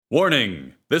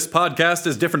Warning! This podcast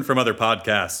is different from other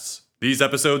podcasts. These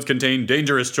episodes contain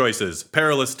dangerous choices,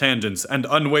 perilous tangents, and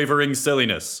unwavering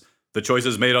silliness. The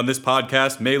choices made on this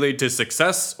podcast may lead to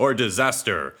success or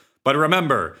disaster. But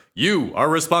remember, you are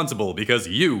responsible because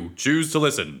you choose to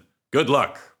listen. Good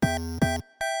luck.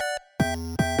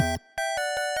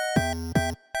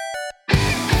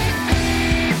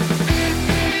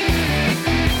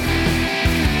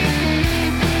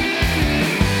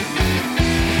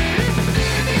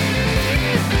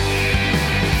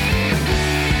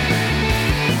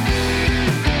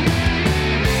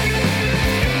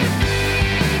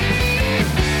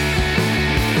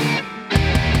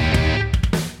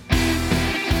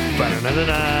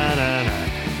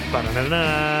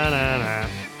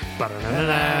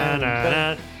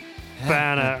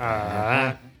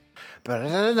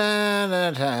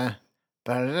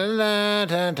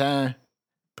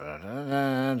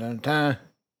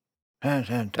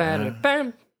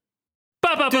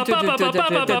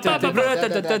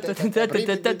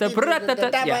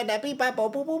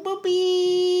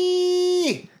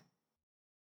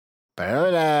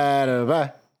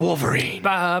 Wolverine,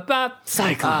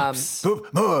 Cyclops,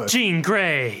 Jean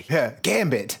Grey,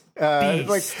 Gambit. Beast.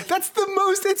 Like that's the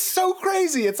most. It's so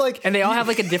crazy. It's like, And they all have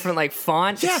like a different like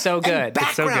font. yeah, It's so good. and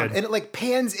background, so good. and it like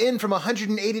pans in from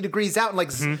 180 degrees out and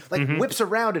like whips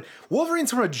around. And Wolverine's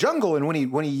from a jungle, and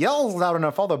when he yells loud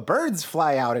enough, all the birds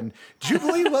fly out. And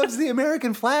Jubilee loves the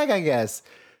American flag, I guess.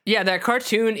 Yeah, that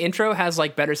cartoon intro has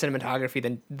like better cinematography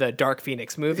than the Dark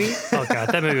Phoenix movie. Oh god,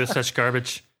 that movie was such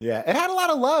garbage. Yeah, it had a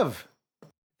lot of love.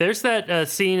 There's that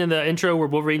scene in the intro where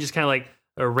Wolverine just kind of like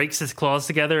rakes his claws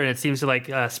together, and it seems to like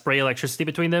spray electricity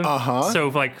between them.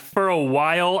 So like for a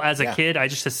while as a kid, I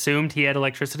just assumed he had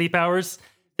electricity powers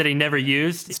that he never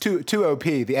used. It's too OP.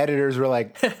 The editors were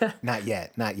like, not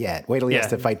yet, not yet. Wait till he has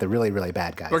to fight the really, really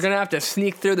bad guys. We're gonna have to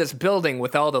sneak through this building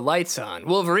with all the lights on.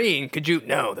 Wolverine, could you?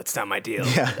 No, that's not my deal.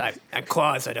 Yeah. I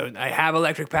claws. I have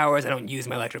electric powers. I don't use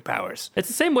my electric powers. It's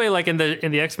the same way like in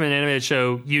the X-Men animated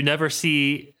show, you never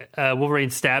see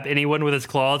Wolverine stab anyone with his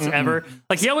claws ever.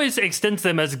 Like he always extends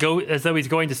them as though he's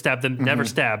going to stab them, never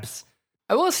stabs.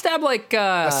 I will stab like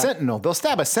A sentinel. They'll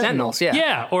stab a sentinel. sentinels. Yeah.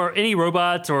 Yeah, or any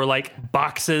robots or like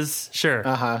boxes. Sure.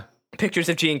 Pictures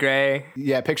of Jean Grey.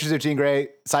 Yeah, pictures of Jean Grey,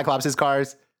 Cyclops'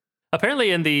 cars.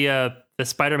 Apparently, in the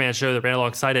Spider-Man show that ran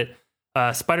alongside it,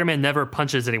 Spider-Man never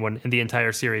punches anyone in the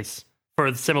entire series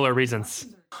for similar reasons.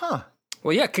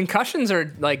 Well, yeah, concussions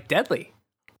are like deadly.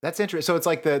 That's interesting. So it's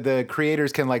like the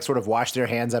creators can like sort of wash their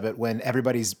hands of it when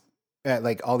everybody's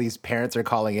like all these parents are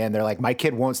calling in. They're like, my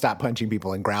kid won't stop punching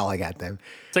people and growling at them.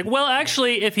 It's like, well,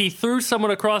 actually, if he threw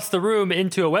someone across the room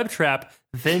into a web trap,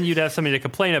 then you'd have something to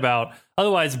complain about.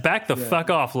 Otherwise, back the fuck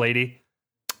off, lady.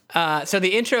 So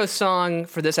the intro song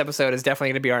for this episode is definitely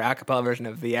going to be our a cappella version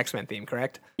of the X-Men theme,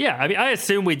 correct? Yeah, I mean, I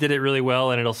assume we did it really well,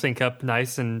 and it'll sync up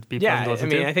nice and be fun Yeah, to listen I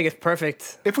mean, to. I think it's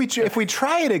perfect. If we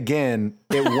try it again,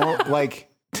 it won't like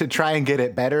to try and get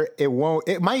it better. It won't.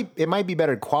 It might be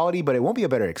better quality, but it won't be a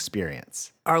better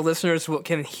experience. Our listeners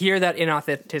can hear that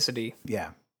inauthenticity.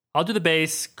 Yeah. I'll do the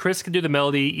bass. Chris can do the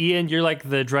melody. Ian, you're like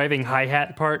the driving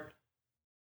hi-hat part.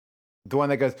 The one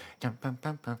that goes.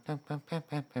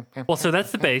 Well, so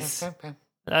that's the bass.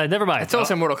 Never mind. It's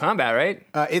also Mortal Kombat, right?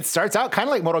 It starts out kind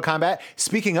of like Mortal Kombat.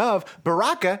 Speaking of,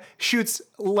 Baraka shoots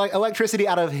like electricity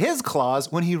out of his claws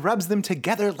when he rubs them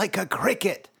together like a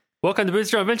cricket. Welcome to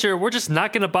Booster Adventure. We're just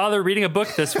not going to bother reading a book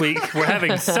this week. We're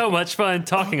having so much fun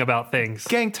talking about things.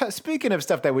 Gang, speaking of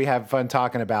stuff that we have fun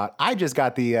talking about, I just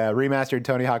got the remastered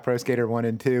Tony Hawk Pro Skater 1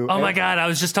 and 2. Oh my God, I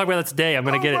was just talking about that today. I'm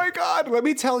going to get Oh my it. God, let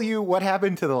me tell you what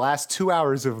happened to the last 2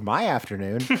 hours of my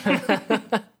afternoon.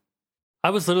 I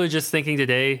was literally just thinking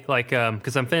today, like,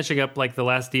 because I'm finishing up like the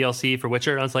last DLC for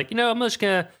Witcher, and I was like, I'm just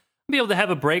going to be able to have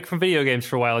a break from video games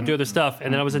for a while and do other stuff.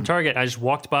 And then I was in Target, and I just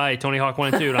walked by Tony Hawk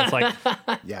 1 and 2, and I was like,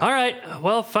 all right,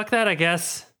 well, fuck that, I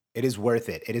guess. It is worth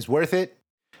it. It is worth it.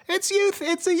 It's youth.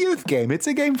 It's a youth game. It's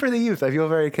a game for the youth. I feel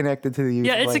very connected to the youth.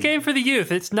 Yeah, it's a game for the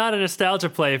youth. It's not a nostalgia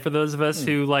play for those of us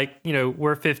who, like,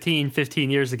 were 15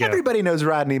 years ago. Everybody knows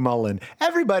Rodney Mullen.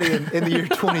 Everybody in the year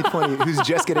 2020 who's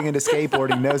just getting into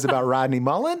skateboarding knows about Rodney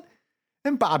Mullen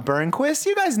and Bob Burnquist.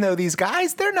 You guys know these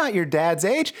guys. They're not your dad's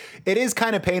age. It is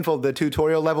kind of painful, the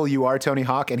tutorial level. You are Tony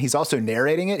Hawk, and he's also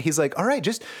narrating it. He's like, all right,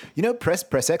 just,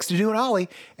 press X to do an ollie,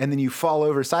 and then you fall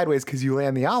over sideways because you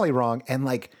land the ollie wrong. And,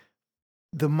 like,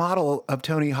 the model of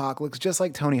Tony Hawk looks just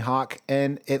like Tony Hawk,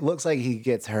 and it looks like he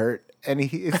gets hurt. And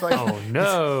it's like, oh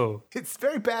no, it's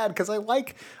very bad because I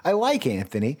like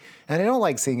Anthony, and I don't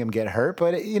like seeing him get hurt.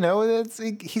 But he's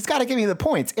got to give me the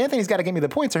points. Anthony's got to give me the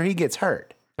points, or he gets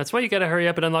hurt. That's why you got to hurry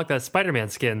up and unlock that Spider-Man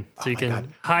skin so you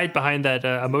can hide behind that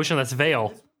emotionless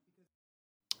veil.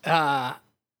 Yeah,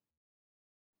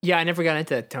 I never got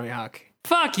into Tony Hawk.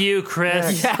 Fuck you,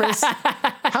 Chris. Yeah, Chris,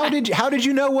 how did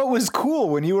you know what was cool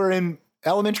when you were in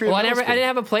elementary? Well, and I middle school? didn't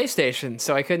have a PlayStation,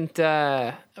 so I couldn't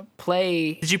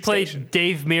play. Did you play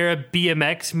Dave Mira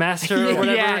BMX Master or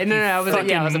whatever? Yeah, no, I was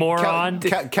fucking I was moron.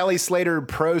 Kelly Slater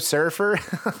Pro Surfer.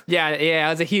 yeah,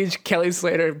 I was a huge Kelly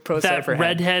Slater Pro That Surfer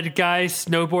head. redhead guy,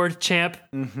 snowboard champ,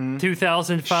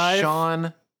 2005.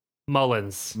 Sean.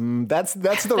 Mullins. That's the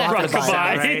Rockabye,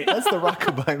 Rockabye. right? That's the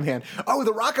Rockabye man. Oh,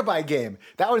 the Rockabye game.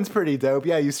 That one's pretty dope.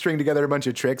 Yeah, you string together a bunch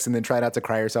of tricks and then try not to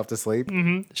cry yourself to sleep.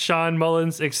 Sean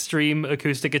Mullins, extreme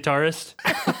acoustic guitarist.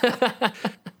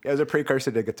 It was a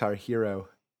precursor to Guitar Hero.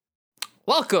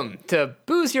 Welcome to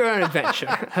Booze Your Own Adventure,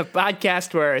 a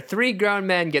podcast where three grown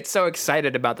men get so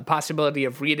excited about the possibility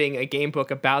of reading a game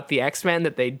book about the X-Men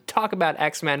that they talk about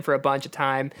X-Men for a bunch of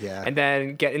time and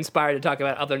then get inspired to talk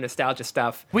about other nostalgia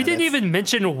stuff. We didn't even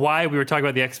mention why we were talking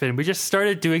about the X-Men. We just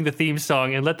started doing the theme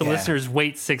song and let the listeners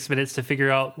wait 6 minutes to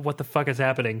figure out what the fuck is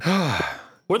happening.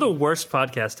 We're the worst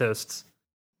podcast hosts.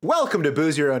 Welcome to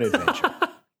Booze Your Own Adventure,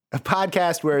 a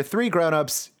podcast where three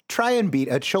grown-ups try and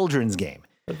beat a children's game.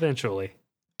 Eventually.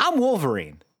 I'm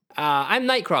Wolverine. I'm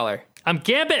Nightcrawler. I'm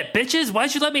Gambit, bitches.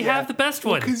 Why'd you let me have the best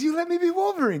one? Because you let me be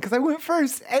Wolverine, because I went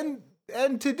first. And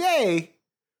today,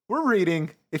 we're reading,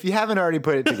 if you haven't already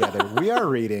put it together, we are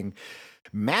reading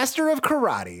Master of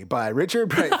Karate by Richard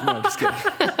Bright. No, I'm just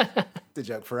kidding. It's a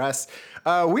joke for us.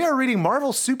 We are reading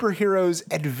Marvel Superheroes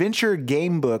Adventure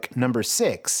Game Book number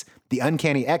 6, The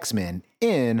Uncanny X-Men,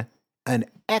 in an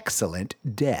excellent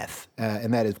death.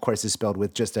 And that, of course, is spelled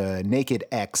with just a naked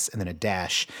X and then a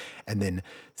dash and then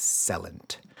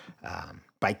Cellant.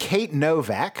 By Kate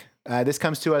Novak. This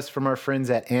comes to us from our friends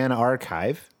at An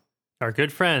Archive. Our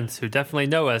good friends who definitely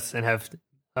know us and have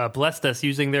blessed us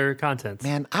using their contents.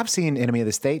 Man, I've seen Enemy of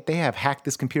the State. They have hacked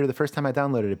this computer the first time I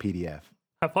downloaded a PDF.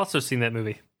 I've also seen that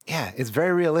movie. Yeah, it's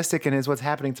very realistic and is what's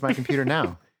happening to my computer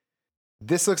now.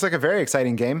 This looks like a very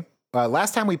exciting game.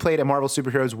 Last time we played at Marvel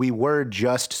Superheroes, we were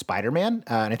just Spider-Man.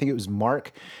 And I think it was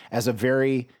Mark as a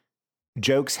very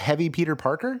jokes-heavy Peter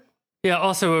Parker. Yeah,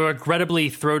 also a regrettably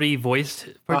throaty voiced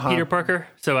for Peter Parker.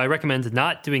 So I recommend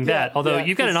not doing that. Although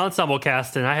you've got an ensemble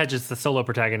cast and I had just the solo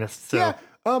protagonist. So. Yeah,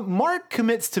 Mark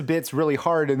commits to bits really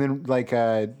hard and then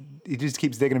he just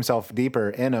keeps digging himself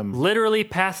deeper in them. Literally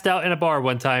passed out in a bar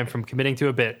one time from committing to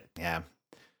a bit. Yeah.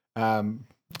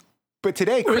 But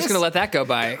today, We're just going to let that go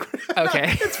by.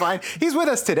 Okay. It's fine. He's with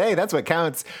us today. That's what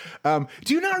counts. Do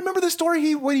you not remember the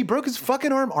story when he broke his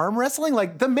fucking arm wrestling?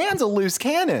 Like, the man's a loose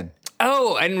cannon.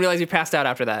 Oh, I didn't realize you passed out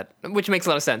after that, which makes a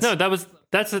lot of sense. No,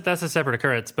 that's a separate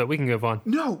occurrence, but we can move on.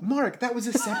 No, Mark, that was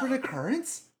a separate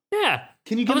occurrence? Yeah.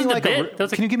 Can you give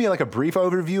me like a brief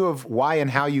overview of why and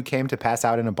how you came to pass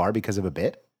out in a bar because of a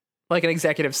bit? Like an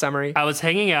executive summary. I was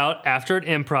hanging out after an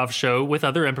improv show with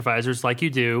other improvisers like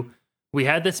you do. We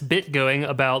had this bit going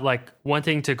about like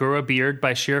wanting to grow a beard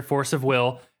by sheer force of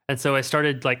will. And so I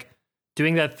started like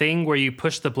doing that thing where you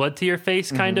push the blood to your face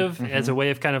kind of as a way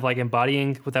of kind of like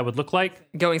embodying what that would look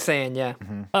like. Going Saiyan, yeah.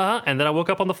 And then I woke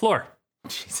up on the floor.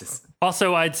 Jesus.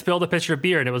 Also, I'd spilled a pitcher of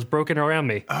beer and it was broken around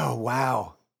me. Oh,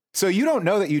 wow. So you don't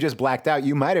know that you just blacked out.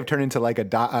 You might have turned into like a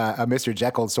Mr.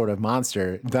 Jekyll sort of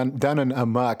monster, done an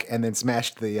amuck, and then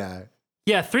smashed the...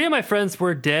 Yeah, 3 of my friends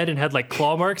were dead and had like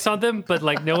claw marks on them, but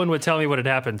like no one would tell me what had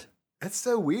happened. That's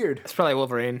so weird. It's probably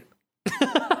Wolverine.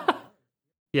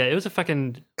 Yeah, it was a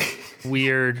fucking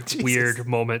weird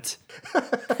moment.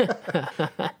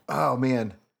 Oh,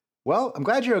 man. Well, I'm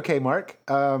glad you're okay, Mark.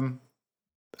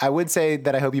 I would say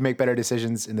that I hope you make better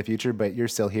decisions in the future, but you're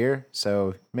still here.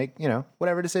 So make,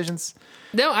 whatever decisions.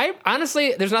 No, I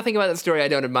honestly, there's nothing about that story I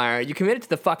don't admire. You committed to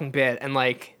the fucking bit, and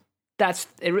like, at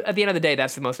the end of the day,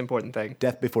 that's the most important thing.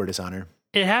 Death before dishonor.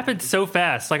 It happened so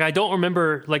fast. Like, I don't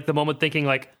remember like the moment thinking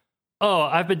like, oh,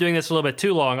 I've been doing this a little bit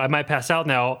too long. I might pass out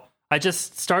now. I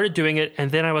just started doing it, and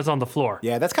then I was on the floor.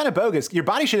 Yeah, that's kind of bogus. Your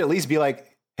body should at least be like,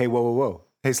 hey, whoa.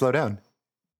 Hey, slow down.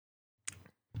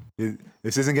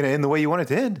 This isn't going to end the way you want it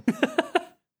to end.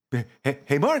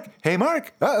 Hey,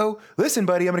 Mark. Uh-oh. Listen,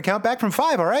 buddy, I'm going to count back from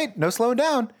 5, all right? No slowing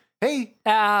down. Hey.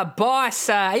 Boss,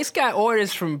 I just got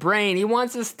orders from Brain. He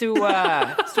wants us to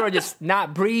sort of just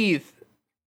not breathe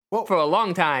for a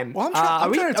long time. Well,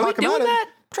 I'm trying to talk him out of it. I'm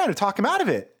trying to talk him out of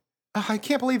it. I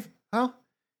can't believe... Well,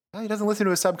 he doesn't listen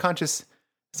to his subconscious.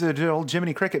 It's an old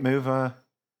Jiminy Cricket move. All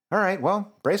right,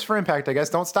 well, brace for impact, I guess.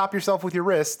 Don't stop yourself with your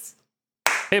wrists.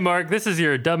 Hey, Mark, this is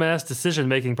your dumbass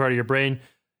decision-making part of your brain.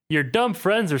 Your dumb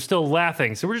friends are still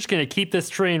laughing, so we're just going to keep this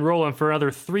train rolling for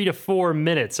another 3 to 4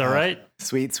 minutes, all right?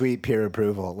 Sweet peer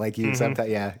approval. Like you sometimes,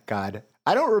 yeah, God.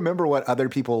 I don't remember what other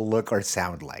people look or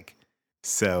sound like.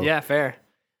 So yeah, fair.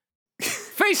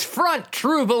 For Brace front,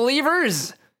 true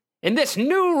believers! In this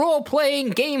new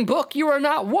role-playing game book, you are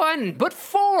not one, but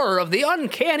 4 of the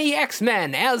uncanny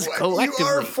X-Men as collectively.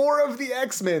 You are 4 of the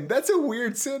X-Men. That's a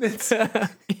weird sentence.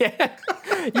 Yeah.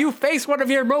 You face one of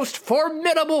your most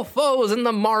formidable foes in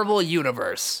the Marvel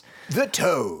Universe. The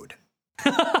Toad.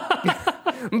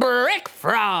 Brick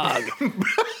Frog.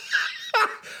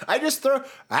 I just throw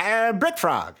Brick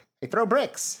Frog. I throw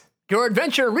bricks. Your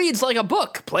adventure reads like a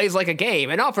book, plays like a game,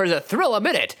 and offers a thrill a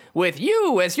minute with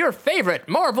you as your favorite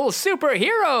Marvel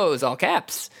superheroes, all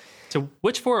caps. So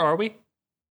which 4 are we?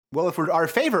 Well, if our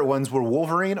favorite ones were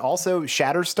Wolverine, also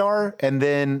Shatterstar, and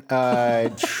then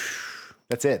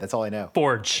that's it. That's all I know.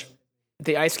 Forge.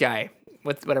 The ice guy,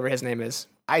 with whatever his name is.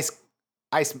 Ice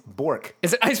Bork.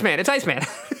 Is it Iceman? It's Iceman.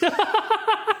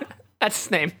 That's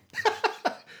his name.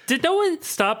 Did no one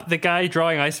stop the guy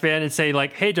drawing Iceman and say,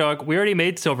 like, hey, dog, we already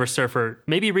made Silver Surfer.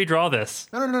 Maybe redraw this?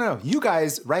 No. You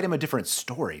guys write him a different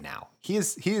story now. He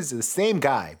is the same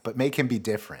guy, but make him be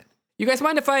different. You guys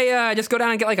mind if I just go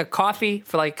down and get like a coffee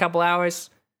for like a couple hours?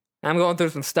 I'm going through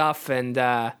some stuff, and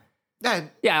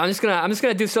yeah, I'm just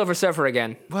gonna do Silver Surfer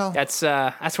again. Well, that's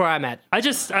where I'm at. I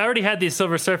already had these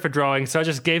Silver Surfer drawings, so I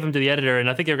just gave them to the editor, and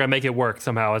I think they're gonna make it work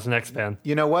somehow as an X-Man.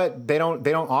 You know what? They don't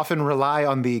often rely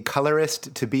on the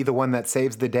colorist to be the one that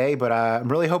saves the day, but I'm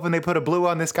really hoping they put a blue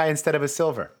on this guy instead of a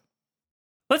silver.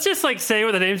 Let's just like say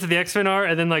what the names of the X-Men are,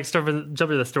 and then like jump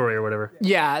into the story or whatever.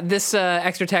 Yeah, this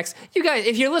extra text. You guys,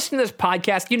 if you're listening to this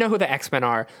podcast, you know who the X-Men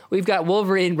are. We've got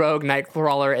Wolverine, Rogue,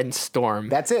 Nightcrawler, and Storm.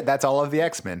 That's it. That's all of the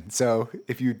X-Men. So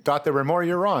if you thought there were more,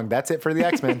 you're wrong. That's it for the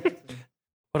X-Men.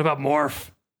 What about Morph?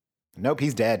 Nope,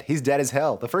 he's dead. He's dead as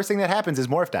hell. The first thing that happens is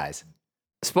Morph dies.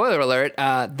 Spoiler alert,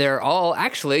 they're all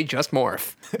actually just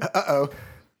Morph. Uh-oh.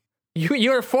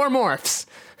 You're 4 Morphs.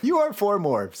 You are 4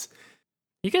 Morphs.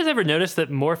 You guys ever notice that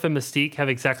Morph and Mystique have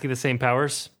exactly the same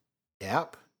powers?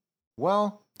 Yep.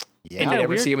 Well, yeah. And you never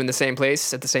weird. see them in the same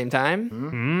place at the same time?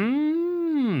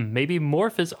 Maybe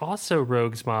Morph is also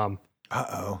Rogue's mom.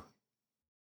 Uh-oh.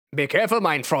 Be careful,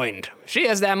 mein Freund. She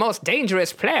is the most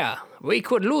dangerous player. We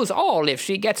could lose all if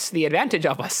she gets the advantage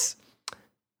of us.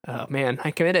 Oh, man, I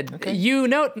committed. Okay. You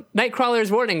note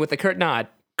Nightcrawler's warning with a curt nod.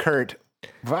 Kurt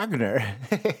Wagner.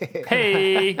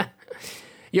 Hey!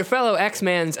 Your fellow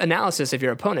X-Man's analysis of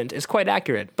your opponent is quite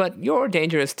accurate, but you're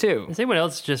dangerous too. Does anyone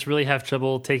else just really have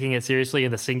trouble taking it seriously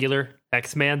in the singular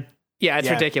X-Man? Yeah, it's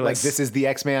ridiculous. Like, this is the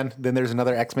X-Man, then there's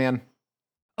another X-Man.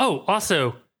 Oh,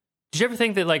 also, did you ever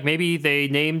think that like maybe they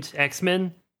named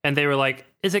X-Men and they were like,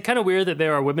 is it kind of weird that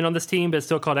there are women on this team but it's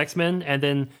still called X-Men? And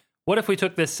then what if we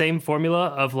took this same formula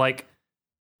of like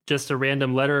just a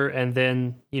random letter and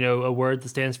then, you know, a word that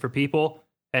stands for people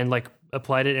and like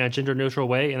applied it in a gender neutral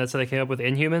way, and that's how they came up with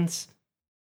Inhumans?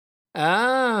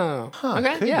 Oh. Huh,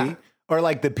 okay, could yeah. be. Or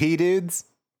like the P-Dudes.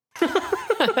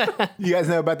 You guys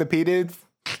know about the P-Dudes?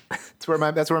 That's where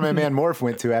my man Morph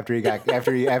went to after he kicked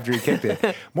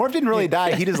it. Morph didn't really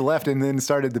die. He just left and then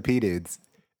started the P-Dudes.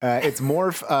 It's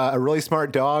Morph, a really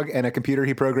smart dog, and a computer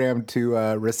he programmed to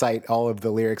recite all of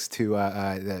the lyrics to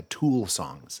the Tool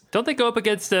songs. Don't they go up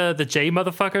against the J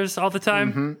motherfuckers all the time?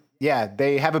 Mm-hmm. Yeah,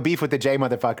 they have a beef with the J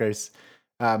motherfuckers.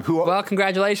 Well,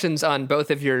 congratulations on both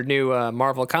of your new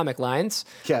Marvel comic lines.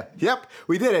 Yeah, yep,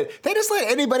 we did it. They just let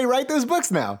anybody write those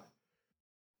books now.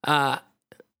 Okay.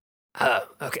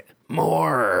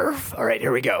 Morph. All right,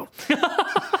 here we go.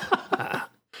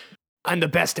 I'm the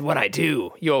best at what I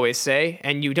do, you always say,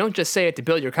 and you don't just say it to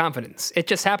build your confidence. It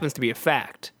just happens to be a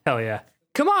fact. Hell yeah.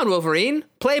 Come on, Wolverine.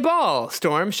 Play ball,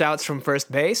 Storm shouts from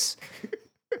first base.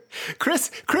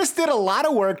 Chris did a lot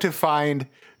of work to find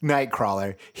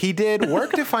Nightcrawler. He did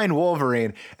work to find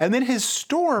Wolverine, and then his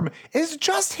Storm is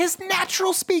just his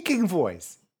natural speaking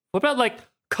voice. What about like,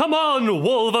 come on,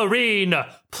 Wolverine,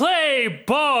 play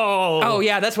ball? Oh,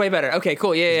 yeah, that's way better. Okay,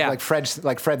 cool. Yeah. Like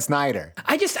Fred Snyder.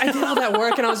 I did all that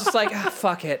work, and I was just like,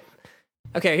 fuck it.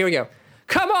 Okay, here we go.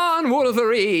 Come on,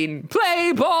 Wolverine,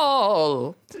 play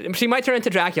ball. She might turn into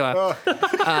Dracula.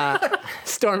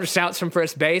 Storm shouts from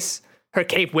first base, her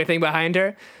cape whipping behind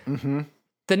her. Mm-hmm.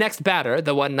 The next batter,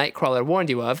 the one Nightcrawler warned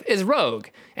you of, is Rogue,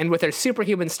 and with her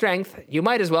superhuman strength, you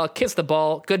might as well kiss the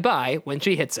ball goodbye when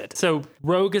she hits it. So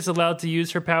Rogue is allowed to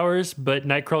use her powers, but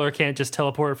Nightcrawler can't just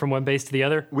teleport from one base to the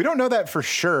other? We don't know that for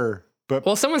sure, but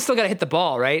Well, someone's still got to hit the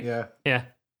ball, right? Yeah.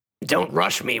 Don't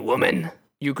rush me, woman.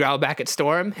 You growl back at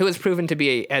Storm, who has proven to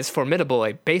be as formidable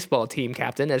a baseball team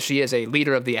captain as she is a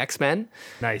leader of the X-Men.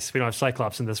 Nice. We don't have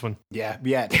Cyclops in this one. yeah.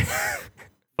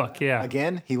 Fuck yeah.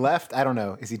 Again, he left. I don't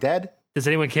know. Is he dead? Does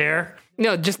anyone care?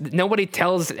 No, just nobody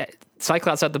tells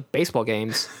Cyclops at the baseball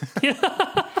games.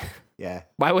 Yeah.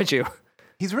 Why would you?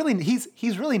 He's really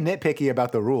nitpicky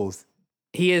about the rules.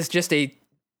 He is just a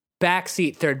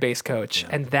backseat third base coach,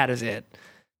 and that is it.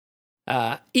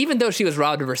 Even though she was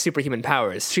robbed of her superhuman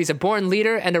powers, she's a born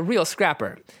leader and a real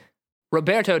scrapper.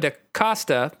 Roberto da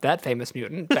Costa, that famous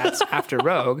mutant, bats after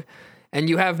Rogue, and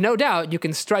you have no doubt you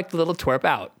can strike the little twerp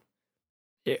out.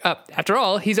 After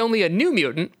all, he's only a new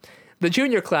mutant, the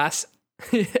junior class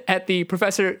at the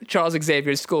Professor Charles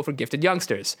Xavier's School for Gifted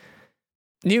Youngsters.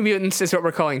 New mutants is what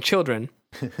we're calling children.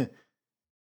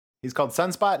 He's called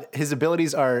Sunspot. His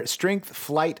abilities are strength,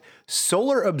 flight,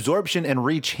 solar absorption, and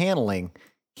rechanneling,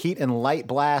 heat and light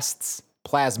blasts,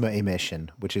 plasma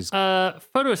emission, which is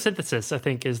photosynthesis, I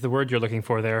think, is the word you're looking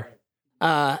for there.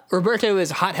 Roberto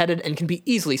is hot-headed and can be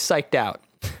easily psyched out.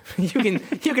 you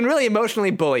can really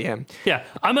emotionally bully him. Yeah,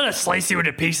 I'm gonna slice you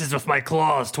into pieces with my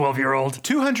claws, 12-year-old.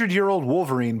 200-year-old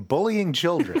Wolverine bullying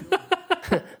children.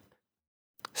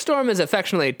 Storm is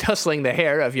affectionately tussling the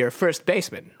hair of your first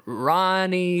baseman,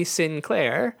 Ronnie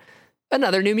Sinclair,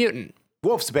 another new mutant.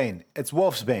 Wolfsbane. It's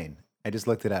Wolfsbane. I just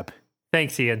looked it up.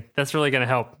 Thanks, Ian. That's really going to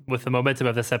help with the momentum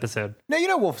of this episode. No, you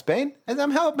know Wolfsbane.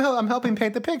 I'm helping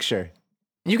paint the picture.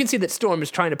 You can see that Storm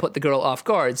is trying to put the girl off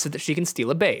guard so that she can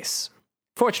steal a base.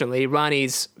 Fortunately,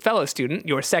 Ronnie's fellow student,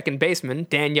 your second baseman,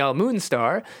 Danielle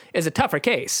Moonstar, is a tougher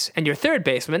case, and your third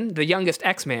baseman, the youngest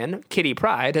X-Man, Kitty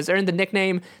Pryde, has earned the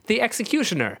nickname The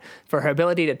Executioner for her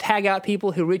ability to tag out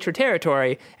people who reach her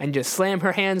territory and just slam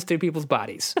her hands through people's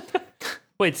bodies.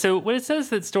 Wait, so when it says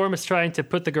that Storm is trying to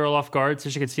put the girl off guard so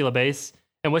she can steal a base,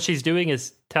 and what she's doing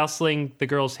is tousling the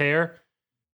girl's hair,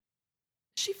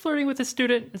 is she flirting with the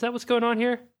student? Is that what's going on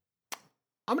here?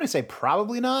 I'm going to say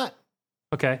probably not.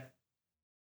 Okay.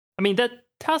 I mean, that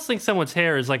tousling someone's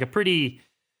hair is like a pretty...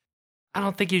 I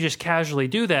don't think you just casually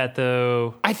do that,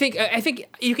 though. I think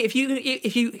if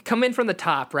you come in from the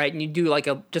top, right, and you do like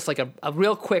a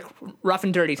real quick rough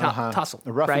and dirty tussle,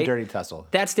 A rough right? and dirty tussle.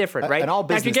 That's different, right? An all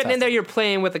business After you're getting in there, tussle. you're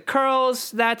playing with the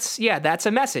curls. That's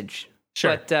a message.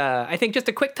 Sure. But I think just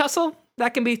a quick tussle,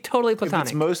 that can be totally If platonic.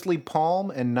 it's mostly palm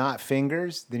and not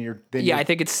fingers, then I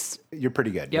think it's you're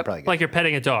pretty good. You're Yep. probably good. Like you're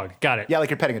petting a dog. Got it. Yeah,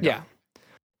 like you're petting a dog. yeah.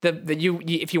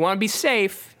 If you want to be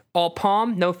safe, all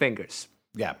palm, no fingers.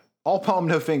 Yeah. All palm,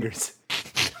 no fingers.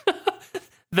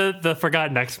 The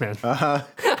forgotten X-Men.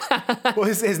 Well,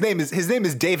 his name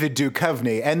is David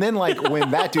Duchovny, and then like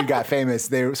when that dude got famous,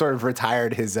 they sort of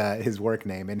retired his work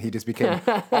name, and he just became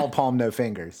All Palm, No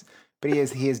Fingers. But he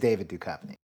is David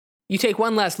Duchovny. You take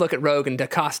one last look at Rogue and Da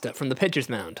Costa from the pitcher's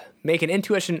mound. Make an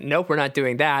intuition. Nope, we're not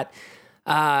doing that.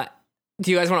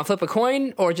 Do you guys want to flip a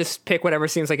coin or just pick whatever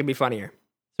seems like it'd be funnier?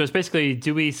 So it's basically,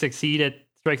 do we succeed at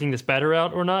striking this batter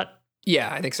out or not?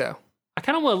 Yeah, I think so. I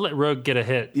kind of want to let Rogue get a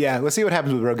hit. Yeah, let's see what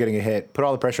happens with Rogue getting a hit. Put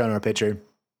all the pressure on our pitcher.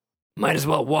 Might as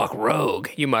well walk Rogue,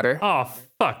 you mutter. Oh,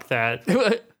 fuck that.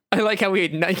 I like how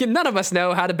none of us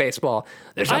know how to baseball.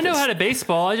 I know how to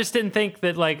baseball. I just didn't think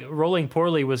that like rolling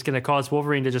poorly was going to cause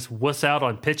Wolverine to just wuss out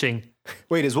on pitching.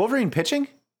 Wait, is Wolverine pitching?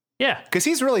 Yeah. Because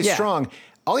he's really strong.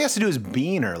 All he has to do is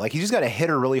bean her. Like, he's just got to hit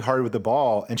her really hard with the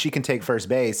ball, and she can take first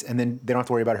base, and then they don't have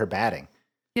to worry about her batting.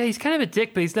 Yeah, he's kind of a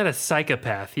dick, but he's not a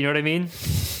psychopath. You know what I mean?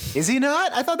 Is he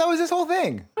not? I thought that was his whole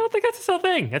thing. I don't think that's his whole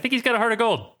thing. I think he's got a heart of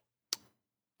gold.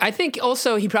 I think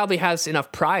also he probably has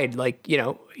enough pride. Like,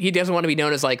 he doesn't want to be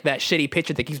known as like that shitty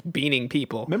pitcher that keeps beaning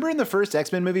people. Remember in the first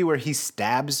X-Men movie where he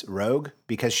stabs Rogue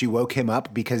because she woke him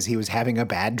up because he was having a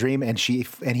bad dream, and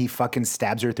he fucking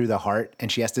stabs her through the heart,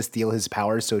 and she has to steal his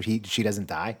powers so she doesn't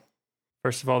die?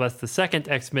 First of all, that's the second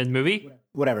X-Men movie.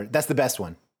 Whatever. That's the best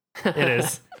one. It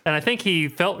is. And I think he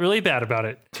felt really bad about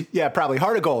it. Yeah, probably.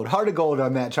 Heart of gold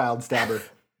on that child stabber.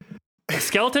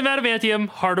 Skeleton of adamantium,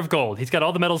 heart of gold. He's got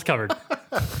all the metals covered.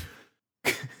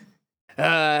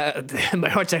 My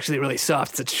heart's actually really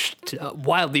soft. It's a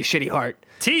wildly shitty heart.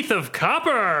 Teeth of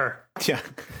copper. Yeah.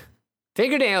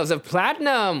 Fingernails of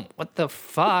platinum. What the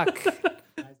fuck?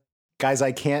 Guys,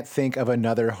 I can't think of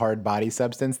another hard body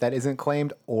substance that isn't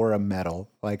claimed or a metal.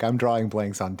 Like, I'm drawing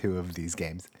blanks on two of these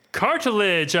games.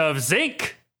 Cartilage of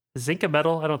zinc. Is zinc a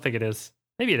metal? I don't think it is.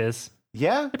 Maybe it is.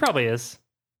 Yeah? It probably is.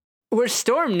 We're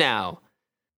Storm now.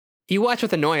 You watch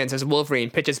with annoyance as Wolverine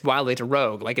pitches wildly to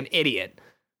Rogue like an idiot.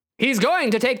 He's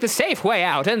going to take the safe way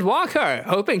out and walk her,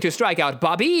 hoping to strike out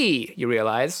Bobby, you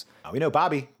realize. We know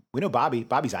Bobby.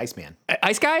 Bobby's Iceman.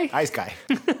 Ice Guy? Ice guy.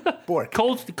 Bork.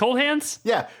 Cold hands?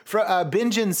 Yeah,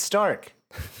 Benjen Stark.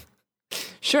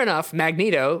 Sure enough,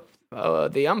 Magneto,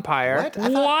 the umpire. What? I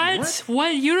thought-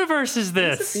 What universe is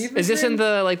this? Is this in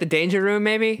the danger room,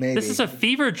 maybe? Maybe. This is a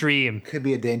fever dream. Could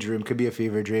be a danger room. Could be a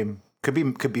fever dream. Could be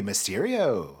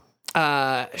Mysterio.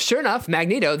 Sure enough,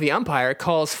 Magneto, the umpire,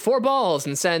 calls 4 balls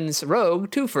and sends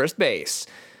Rogue to first base.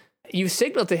 You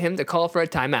signal to him to call for a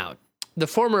timeout. the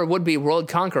former would-be world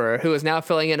conqueror who is now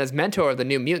filling in as mentor of the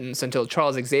New Mutants until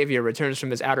Charles Xavier returns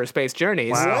from his outer space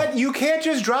journeys. Wow. What? You can't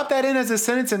just drop that in as a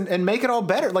sentence and make it all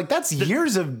better. Like, that's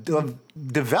years of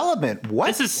development. What?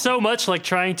 This is so much like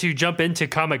trying to jump into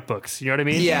comic books. You know what I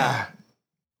mean? Yeah.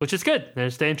 Which is good.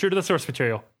 They're staying true to the source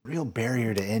material. Real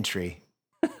barrier to entry.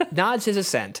 Nods his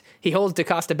assent. He holds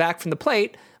DaCosta back from the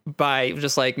plate by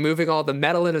just like moving all the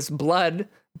metal in his blood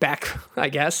back, I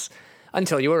guess,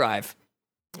 until you arrive.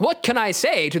 What can I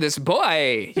say to this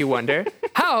boy, you wonder?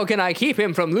 How can I keep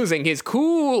him from losing his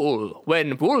cool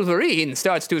when Wolverine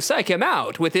starts to psych him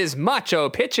out with his macho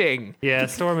pitching? Yeah,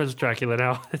 Storm is Dracula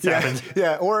now. It's happened.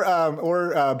 Yeah, or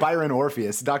Byron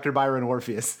Orpheus, Dr. Byron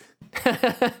Orpheus.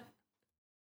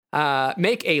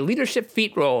 Make a leadership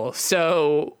feat roll.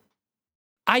 So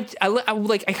I kind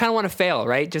of want to fail,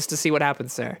 right? Just to see what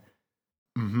happens there.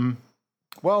 Mm-hmm.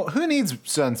 Well, who needs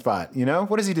Sunspot? You know,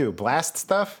 what does he do? Blast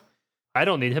stuff? I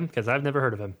don't need him because I've never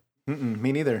heard of him.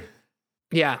 Me neither.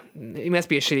 Yeah, he must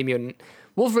be a shitty mutant.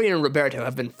 Wolverine and Roberto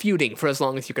have been feuding for as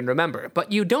long as you can remember, but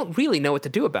you don't really know what to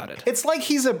do about it. It's like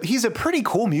he's a pretty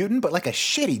cool mutant, but like a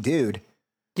shitty dude.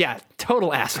 Yeah,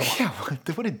 total asshole. Yeah,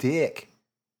 what a dick.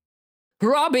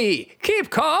 Robbie,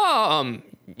 keep calm,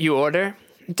 you order.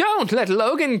 Don't let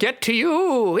Logan get to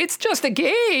you. It's just a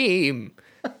game.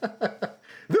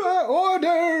 The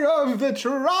Order of the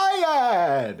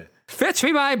Triad. Fetch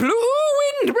me my blue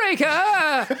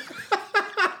windbreaker.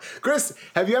 Chris,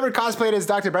 have you ever cosplayed as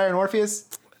Dr. Byron Orpheus?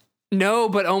 No,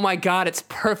 but oh my God, it's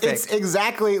perfect. It's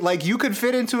exactly like you could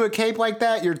fit into a cape like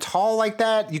that. You're tall like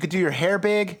that. You could do your hair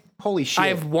big. Holy shit.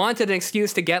 I've wanted an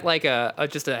excuse to get like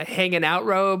just a hanging out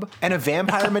robe. And a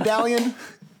vampire medallion.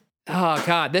 Oh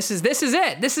God, this is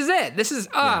it.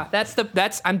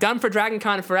 I'm done for Dragon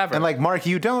Con forever. And like, Mark,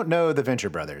 you don't know the Venture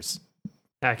Brothers,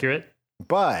 Accurate.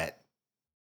 but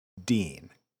Dean.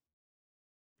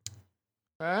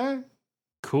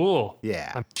 Cool.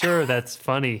 Yeah. I'm sure that's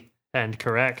funny and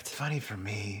correct. Funny for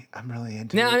me. I'm really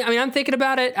into No, it. I mean, I'm thinking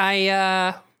about it.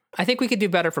 I think we could do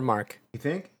better for Mark. You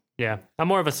think? Yeah, I'm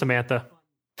more of a Samantha.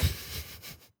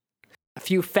 A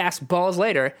few fast balls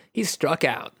later, he's struck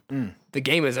out. The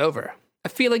game is over. A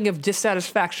feeling of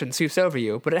dissatisfaction sweeps over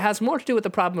you, but it has more to do with the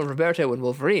problem of Roberto and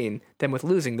Wolverine than with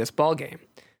losing this ball game.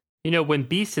 You know, when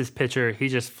Beast is pitcher, he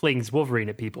just flings Wolverine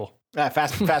at people.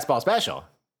 Fastball special.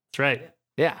 That's right.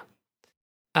 Yeah.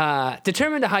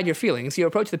 Determined to hide your feelings, you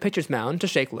approach the pitcher's mound to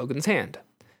shake Logan's hand.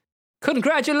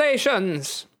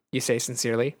 Congratulations, you say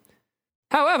sincerely.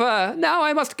 However, now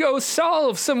I must go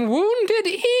solve some wounded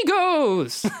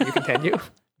egos, you continue.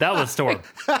 That was Storm.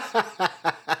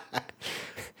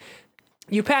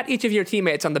 You pat each of your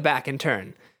teammates on the back in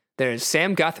turn. There's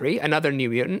Sam Guthrie, another New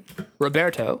Mutant,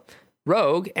 Roberto,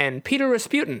 Rogue, and Peter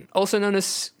Rasputin, also known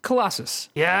as Colossus.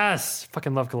 Yes.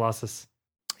 Fucking love Colossus.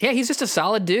 Yeah, he's just a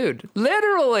solid dude.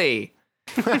 Literally.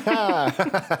 From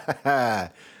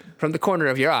the corner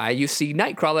of your eye, you see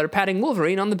Nightcrawler patting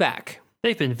Wolverine on the back.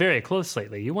 They've been very close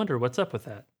lately. You wonder what's up with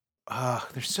that.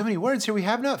 There's so many words here. We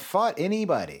have not fought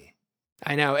anybody.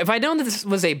 I know. If I'd known that this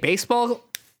was a baseball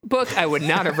book, I would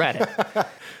not have read it.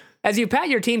 As you pat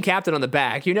your team captain on the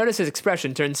back, you notice his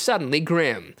expression turns suddenly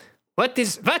grim. What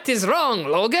is wrong,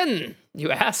 Logan?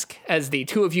 You ask, as the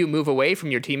two of you move away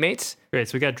from your teammates. Great,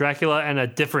 so we got Dracula and a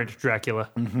different Dracula.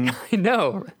 I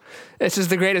know. This is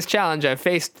the greatest challenge I've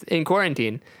faced in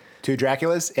quarantine. 2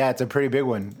 Draculas? Yeah, it's a pretty big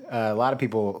one. A lot of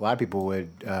people would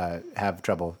have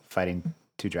trouble fighting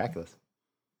 2 Draculas.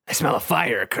 I smell a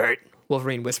fire, Kurt,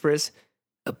 Wolverine whispers.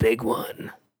 A big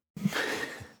one.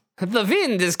 The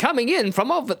wind is coming in from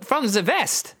the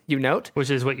west, you note.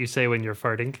 Which is what you say when you're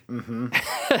farting.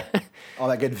 All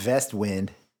that good vest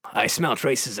wind. I smell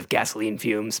traces of gasoline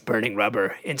fumes, burning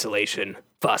rubber, insulation,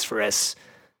 phosphorus.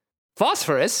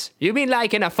 Phosphorus? You mean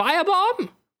like in a firebomb?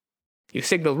 You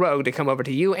signal Rogue to come over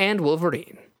to you and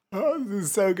Wolverine. Oh, this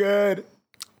is so good.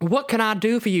 What can I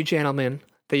do for you, gentlemen?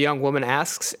 The young woman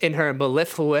asks in her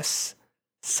mellifluous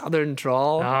southern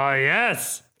drawl. Oh,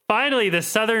 yes. Finally, the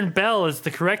Southern Belle is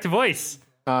the correct voice.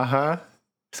 Uh-huh.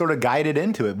 Sort of guided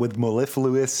into it with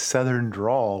mellifluous southern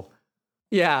drawl.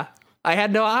 Yeah, I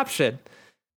had no option.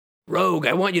 Rogue,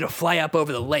 I want you to fly up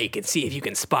over the lake and see if you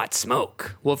can spot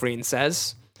smoke, Wolverine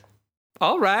says.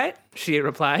 All right, she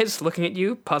replies, looking at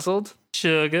you, puzzled.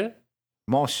 Sugar.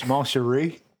 Mon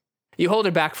chéri. You hold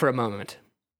her back for a moment.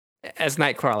 As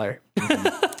Nightcrawler.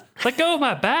 Let go of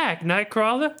my back,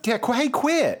 Nightcrawler. Yeah, hey,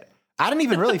 quit. I didn't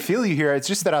even really feel you here. It's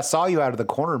just that I saw you out of the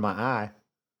corner of my eye.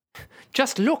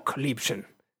 Just look, Liebchen,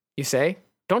 you say.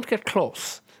 Don't get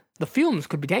close. The fumes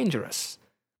could be dangerous.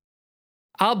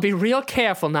 I'll be real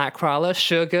careful, Nightcrawler,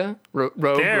 sugar, Rogue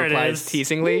There it replies is.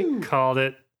 teasingly. Called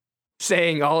it.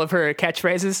 saying all of her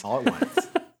catchphrases. All at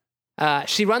once.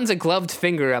 She runs a gloved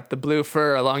finger up the blue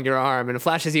fur along your arm and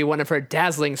flashes you one of her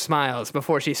dazzling smiles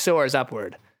before she soars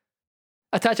upward.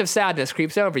 A touch of sadness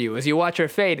creeps over you as you watch her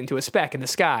fade into a speck in the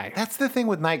sky. That's the thing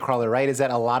with Nightcrawler, right? Is that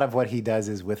a lot of what he does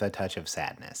is with a touch of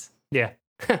sadness. Yeah.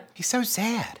 He's so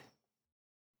sad.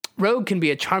 Rogue can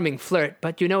be a charming flirt,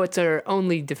 but you know it's her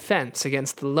only defense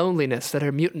against the loneliness that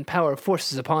her mutant power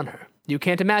forces upon her. You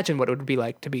can't imagine what it would be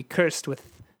like to be cursed with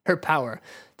her power,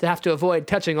 to have to avoid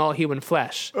touching all human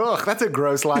flesh. Ugh, that's a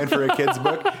gross line for a kid's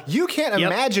book. You can't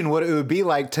imagine what it would be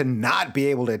like to not be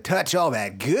able to touch all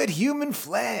that good human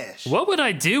flesh. What would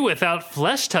I do without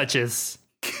flesh touches?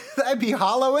 I'd be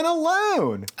hollow and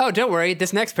alone. Oh, don't worry,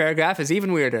 this next paragraph is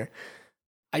even weirder.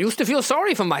 I used to feel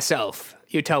sorry for myself,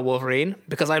 you tell Wolverine,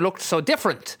 because I looked so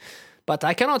different. But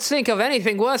I cannot think of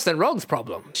anything worse than Rogue's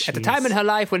problem. At the time in her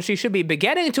life when she should be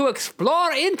beginning to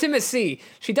explore intimacy,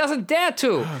 she doesn't dare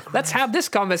to. Let's have this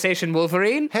conversation,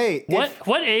 Wolverine. Hey,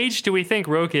 What age do we think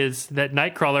Rogue is that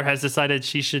Nightcrawler has decided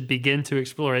she should begin to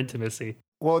explore intimacy?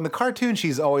 well, in the cartoon,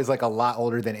 she's always like a lot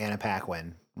older than Anna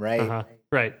Paquin, right? Uh-huh.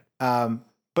 Right.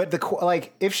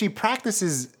 But if she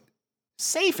practices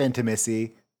safe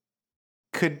intimacy,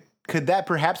 could that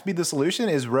perhaps be the solution?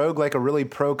 Is Rogue like a really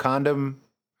pro condom?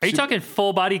 Are you talking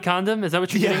full body condom? Is that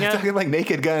what you're getting Yeah, at? talking like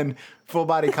Naked Gun, full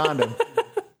body condom.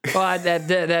 Well,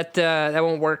 that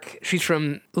won't work. She's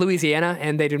from Louisiana,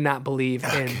 and they do not believe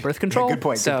in birth control. Good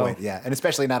point. So, Good point. Yeah, and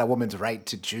especially not a woman's right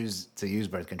to choose to use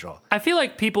birth control. I feel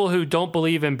like people who don't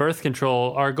believe in birth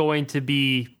control are going to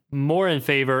be more in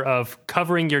favor of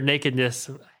covering your nakedness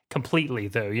completely,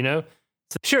 though, you know?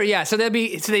 sure, yeah. So they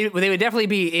would definitely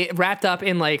be wrapped up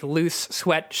in like loose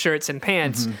sweatshirts and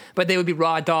pants, but they would be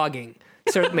raw dogging.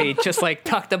 Certainly, just like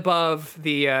tucked above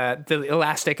the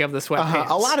elastic of the sweatpants.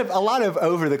 A lot of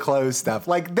over the clothes stuff.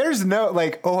 Like there's no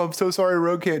like, oh, I'm so sorry,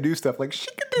 Rogue can't do stuff. Like she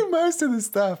can do most of the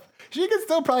stuff. She can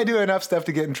still probably do enough stuff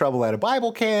to get in trouble at a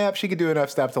Bible camp. She could do enough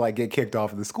stuff to like get kicked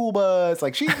off of the school bus.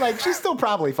 Like she's still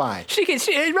probably fine.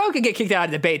 Rogue could get kicked out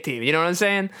of the debate team. You know what I'm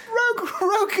saying?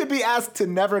 Rogue could be asked to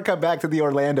never come back to the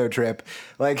Orlando trip.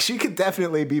 Like she could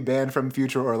definitely be banned from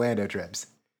future Orlando trips.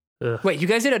 Wait, you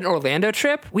guys did an Orlando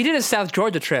trip? We did a South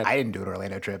Georgia trip. I didn't do an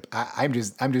Orlando trip. I'm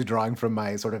just drawing from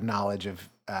my sort of knowledge of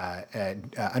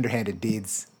underhanded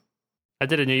deeds. I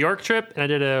did a New York trip and I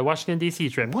did a Washington, D.C.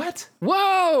 trip. What?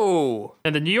 Whoa!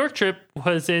 And the New York trip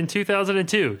was in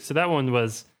 2002. So that one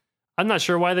was, I'm not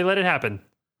sure why they let it happen.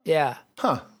 Yeah.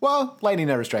 Huh. Well, lightning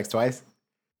never strikes twice.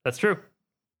 That's true.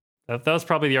 That was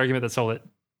probably the argument that sold it.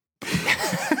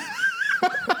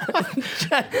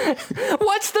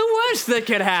 What's the worst that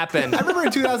could happen? I remember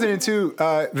in 2002,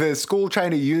 the school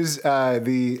trying to use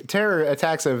the terror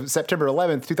attacks of September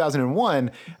 11th,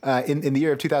 2001, in the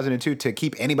year of 2002 to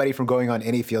keep anybody from going on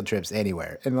any field trips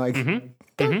anywhere. And like,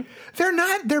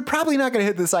 they're probably not going to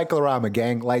hit the cyclorama,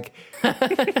 gang. Like,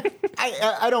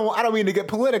 I don't mean to get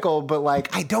political, but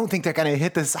like, I don't think they're going to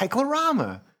hit the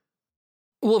cyclorama.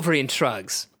 Wolverine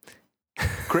shrugs.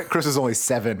 Chris was only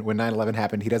 7 when 9/11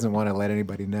 happened. He doesn't want to let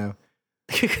anybody know.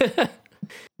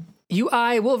 You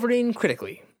eye Wolverine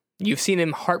critically. You've seen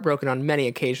him heartbroken on many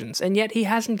occasions, and yet he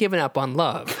hasn't given up on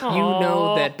love. Aww. You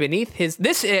know that beneath his...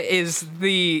 This is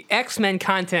the X-Men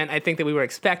content I think that we were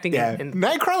expecting. Yeah,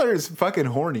 Nightcrawler is fucking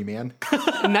horny, man.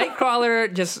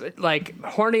 Nightcrawler just like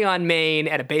horny on Maine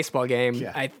at a baseball game.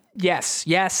 Yeah.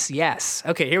 Yes.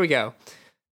 Okay, here we go.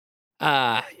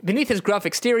 Beneath his gruff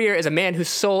exterior is a man whose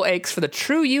soul aches for the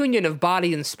true union of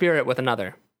body and spirit with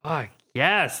another. Oh,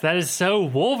 yes, that is so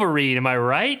Wolverine. Am I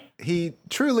right? He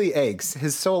truly aches.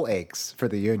 His soul aches for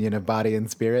the union of body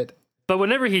and spirit. But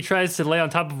whenever he tries to lay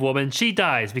on top of a woman, she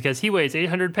dies because he weighs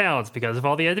 800 pounds because of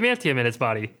all the adamantium in his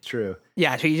body. True.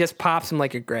 Yeah, so he just pops him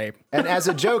like a grape. And as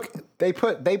a joke, they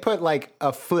put like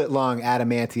a foot-long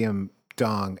adamantium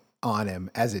dong on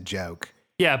him as a joke.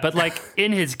 Yeah, but like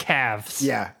in his calves.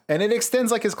 Yeah, and it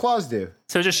extends like his claws do.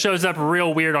 So it just shows up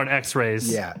real weird on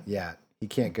x-rays. Yeah. He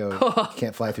can't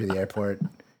fly through the airport.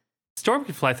 Storm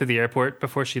could fly through the airport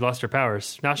before she lost her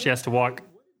powers. Now she has to walk.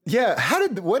 Yeah,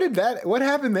 what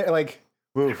happened there? Like,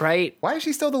 oof. Right? Why is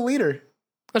she still the leader?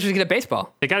 Well, she's good at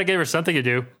baseball. They got to give her something to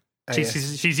do. Yeah.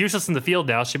 She's useless in the field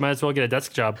now. She might as well get a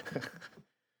desk job.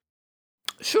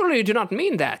 Surely you do not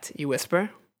mean that, you whisper.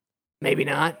 Maybe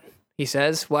not, he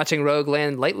says, watching Rogue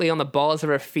land lightly on the balls of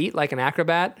her feet like an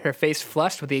acrobat, her face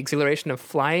flushed with the exhilaration of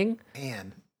flying.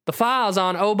 Man. The file's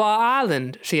on Obar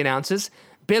Island, she announces,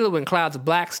 billowing clouds of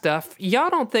black stuff.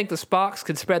 Y'all don't think the sparks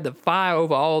could spread the fire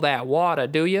over all that water,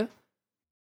 do you?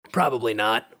 Probably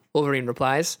not, Wolverine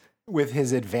replies. With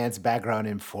his advanced background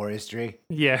in forestry.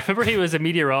 Yeah, remember he was a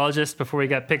meteorologist before he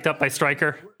got picked up by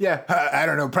Stryker? Yeah, I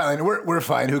don't know. Probably we're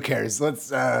fine. Who cares?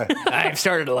 Let's. I've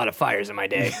started a lot of fires in my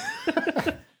day.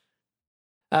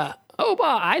 Oba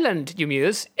Island, you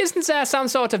muse. Isn't there some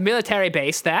sort of military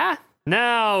base there?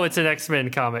 Now it's an X-Men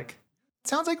comic.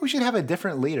 Sounds like we should have a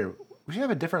different leader. We should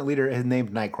have a different leader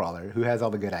named Nightcrawler who has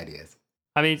all the good ideas.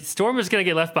 I mean, Storm is going to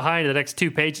get left behind in the next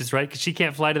 2 pages, right? Because she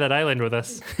can't fly to that island with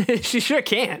us. She sure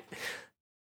can't.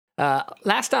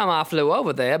 Last time I flew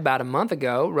over there, about a month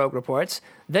ago, Rogue reports,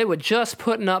 they were just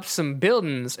putting up some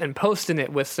buildings and posting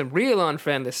it with some real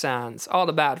unfriendly signs, all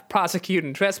about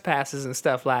prosecuting trespasses and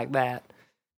stuff like that.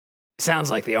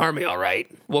 Sounds like the army, all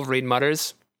right, Wolverine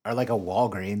mutters. Or like a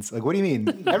Walgreens. Like, what do you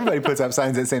mean? Everybody puts up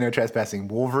signs that say no trespassing.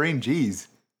 Wolverine, geez.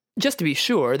 Just to be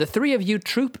sure, the three of you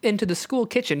troop into the school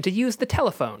kitchen to use the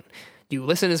telephone. You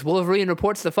listen as Wolverine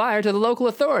reports the fire to the local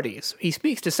authorities. He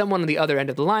speaks to someone on the other end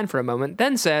of the line for a moment,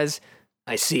 then says,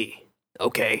 I see.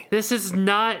 Okay. This is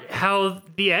not how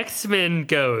the X-Men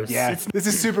goes. Yeah, this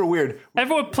is super weird.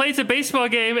 Everyone plays a baseball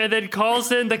game and then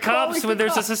calls in the cops when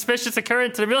there's a suspicious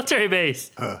occurrence at a military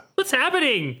base. What's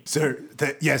happening? Sir,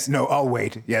 yes, no, I'll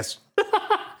wait. Yes.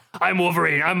 I'm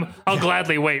Wolverine. I'll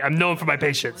gladly wait. I'm known for my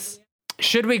patience.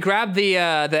 Should we grab the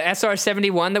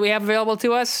SR-71 that we have available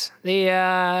to us?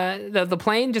 The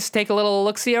plane? Just take a little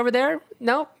look-see over there?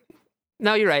 No?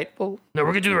 No, you're right. Well, No,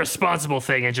 we're going to do the responsible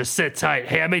thing and just sit tight.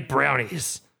 Hey, I made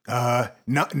brownies.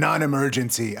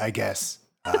 Non-emergency, I guess.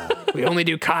 we only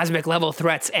do cosmic-level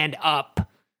threats and up.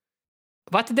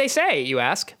 What did they say, you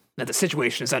ask? That the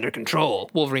situation is under control,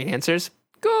 Wolverine answers.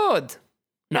 Good.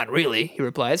 Not really, he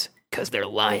replies, because they're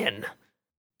lying.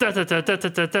 Nuka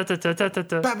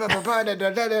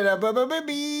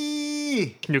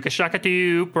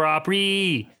shakatu,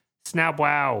 brabri, snap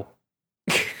wow.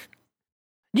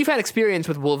 You've had experience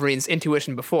with Wolverine's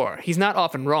intuition before. He's not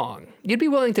often wrong. You'd be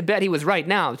willing to bet he was right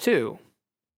now, too.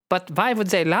 But why would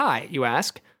they lie, you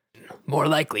ask? More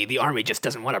likely, the army just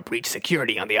doesn't want to breach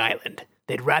security on the island.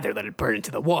 They'd rather let it burn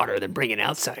into the water than bring in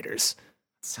outsiders.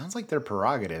 Sounds like their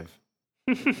prerogative.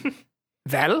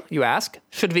 Well, you ask,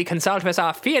 should we consult with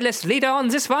our fearless leader on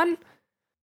this one?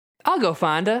 I'll go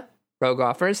find her, Rogue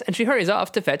offers, and she hurries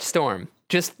off to fetch Storm.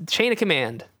 Just chain of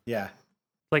command. Yeah.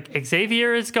 Like,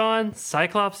 Xavier is gone,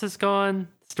 Cyclops is gone,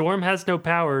 Storm has no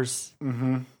powers.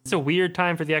 Mm-hmm. It's a weird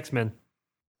time for the X-Men.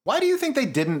 Why do you think they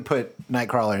didn't put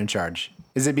Nightcrawler in charge?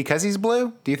 Is it because he's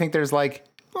blue? Do you think there's like,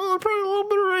 probably a little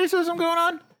bit of racism going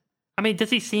on? I mean, does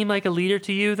he seem like a leader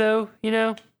to you, though? You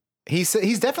know? He's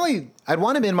definitely. I'd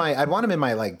want him in my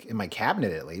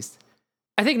cabinet at least.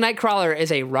 I think Nightcrawler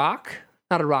is a rock,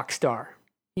 not a rock star.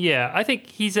 Yeah, I think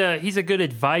he's a good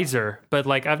advisor, but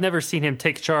like I've never seen him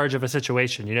take charge of a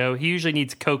situation, you know? He usually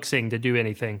needs coaxing to do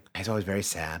anything. He's always very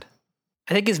sad.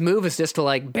 I think his move is just to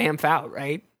like bamf out,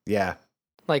 right? Yeah.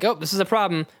 Like, oh, this is a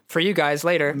problem for you guys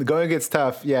later. The going gets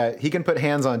tough. Yeah, he can put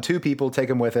hands on 2 people, take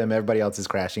them with him. Everybody else is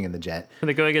crashing in the jet. When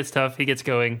the going gets tough, he gets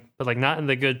going, but like not in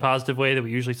the good positive way that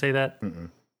we usually say that. Mm-mm.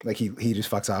 Like he just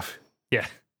fucks off. Yeah.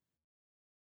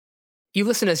 You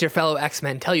listen as your fellow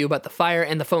X-Men tell you about the fire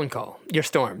and the phone call, your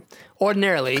Storm.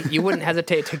 Ordinarily, you wouldn't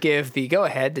hesitate to give the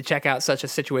go-ahead to check out such a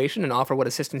situation and offer what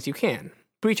assistance you can.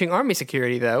 Breaching army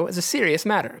security, though, is a serious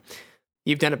matter.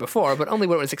 You've done it before, but only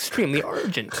when it was extremely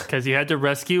urgent. Because you had to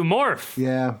rescue Morph.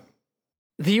 Yeah.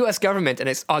 The US government and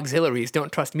its auxiliaries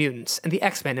don't trust mutants, and the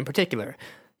X-Men in particular.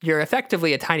 You're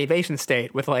effectively a tiny nation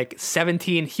state with like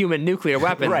 17 human nuclear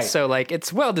weapons, Right. So like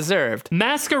it's well-deserved.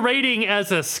 Masquerading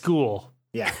as a school.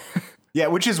 Yeah. Yeah,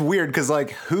 which is weird because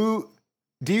like who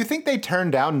do you think they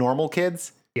turn down normal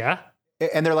kids? Yeah.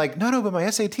 And they're like, no, but my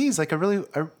SATs, like I really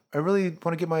want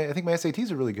to get I think my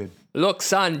SATs are really good. Look,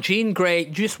 son, Jean Grey,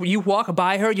 just when you walk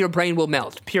by her, your brain will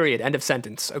melt. Period. End of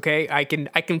sentence. Okay? I can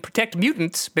protect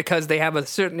mutants because they have a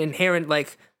certain inherent,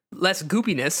 like, less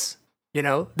goopiness. You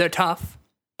know, they're tough.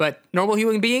 But normal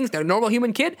human beings, a normal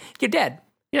human kid, you're dead.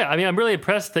 Yeah, I mean, I'm really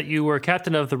impressed that you were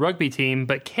captain of the rugby team,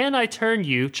 but can I turn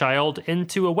you, child,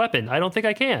 into a weapon? I don't think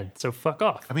I can, so fuck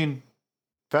off. I mean,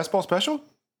 fastball special?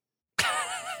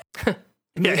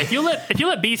 Yeah, if you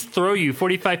let Beast throw you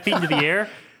 45 feet into the air,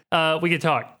 we can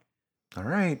talk. All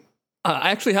right.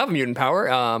 I actually have a mutant power.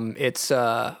 It's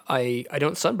I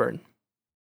don't sunburn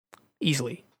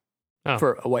easily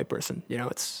for a white person. You know,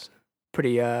 it's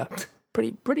pretty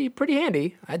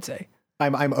handy, I'd say.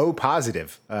 I'm O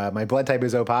positive. My blood type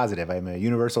is O positive. I'm a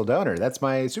universal donor. That's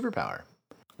my superpower.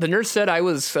 The nurse said I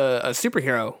was a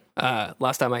superhero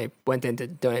last time I went in to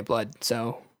donate blood,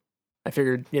 so I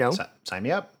figured, you know, Sign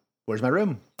me up. Where's my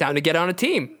room? down to get on a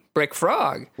team. Brick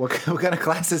Frog. What kind of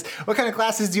classes? What kind of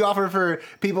classes do you offer for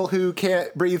people who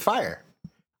can't breathe fire?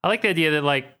 I like the idea that,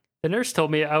 like, the nurse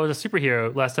told me I was a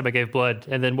superhero last time I gave blood.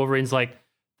 And then Wolverine's like,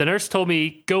 the nurse told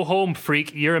me, go home,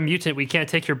 freak. You're a mutant. We can't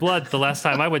take your blood the last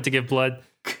time I went to give blood.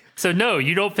 So, no,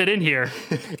 you don't fit in here.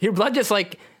 Your blood just,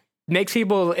 like, makes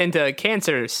people into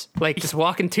cancers, like just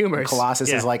walking tumors. Colossus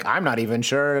Yeah. is like, I'm not even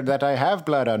sure that I have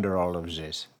blood under all of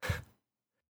this.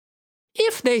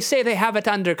 If they say they have it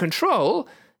under control,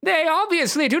 they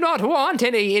obviously do not want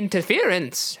any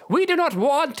interference. We do not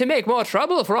want to make more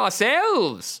trouble for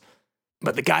ourselves.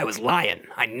 But the guy was lying.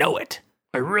 I know it.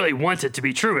 I really want it to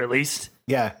be true, at least.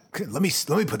 Yeah, let me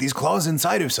put these claws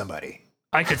inside of somebody.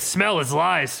 I could smell his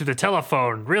lies through the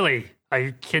telephone. Really,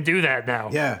 I can do that now.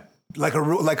 Yeah, like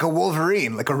a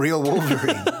Wolverine, like a real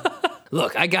Wolverine.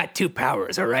 Look, I got 2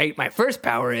 powers, all right? My first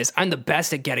power is I'm the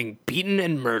best at getting beaten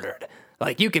and murdered.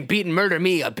 Like, you can beat and murder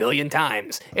me 1 billion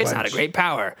times. It's not a great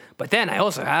power. But then I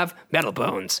also have metal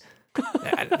bones.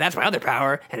 That's my other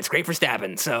power, and it's great for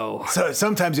stabbing, so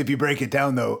Sometimes if you break it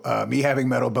down, though, me having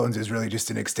metal bones is really just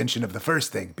an extension of the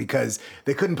first thing, because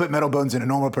they couldn't put metal bones in a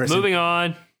normal person. Moving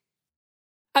on.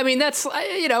 I mean, that's,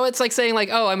 it's like saying, like,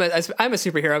 oh, I'm a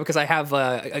superhero because I have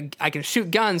I can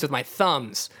shoot guns with my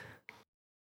thumbs.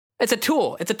 It's a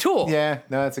tool. It's a tool. Yeah,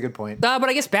 no, that's a good point. But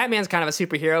I guess Batman's kind of a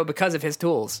superhero because of his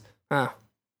tools.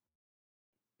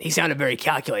 He sounded very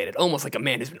calculated, almost like a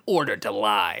man who's been ordered to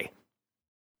lie.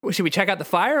 Should we check out the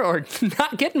fire or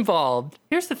not get involved?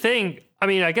 Here's the thing. I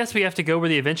mean, I guess we have to go where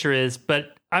the adventure is,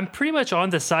 but I'm pretty much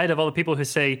on the side of all the people who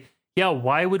say, yeah,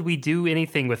 why would we do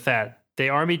anything with that? The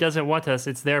army doesn't want us.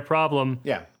 It's their problem.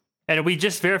 Yeah. And we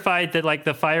just verified that, like,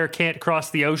 the fire can't cross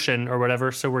the ocean or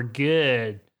whatever, so we're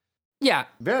good. Yeah.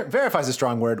 Verify's a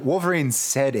strong word. Wolverine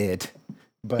said it.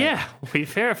 But Yeah, we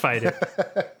verified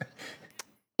it.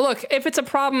 Look, if it's a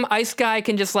problem, Ice Guy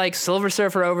can just, like, Silver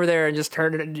Surfer over there and just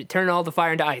turn all the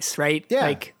fire into ice, right? Yeah.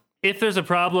 Like, If there's a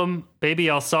problem, baby,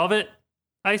 I'll solve it.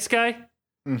 Ice guy?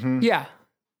 yeah.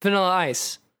 Vanilla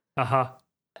Ice. Uh-huh.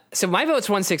 So my vote's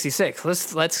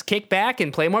 166. Let's kick back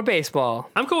and play more baseball.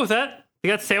 I'm cool with that.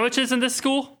 You got sandwiches in this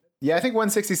school? Yeah, I think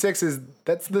 166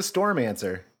 that's the Storm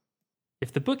answer.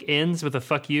 If the book ends with a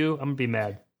fuck you, I'm gonna be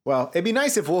mad. Well, it'd be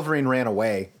nice if Wolverine ran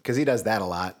away, because he does that a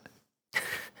lot.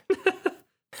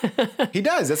 He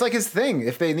does. That's like his thing.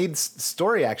 If they need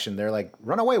story action, they're like,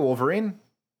 run away, Wolverine.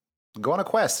 Go on a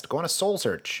quest. Go on a soul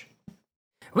search.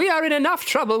 We are in enough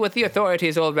trouble with the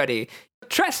authorities already.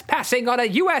 Trespassing on a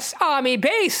U.S. Army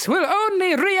base will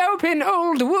only reopen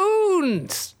old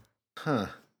wounds. Huh.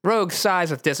 Rogue sighs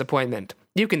with disappointment.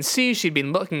 You can see she'd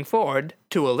been looking forward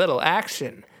to a little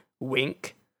action.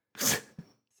 Wink.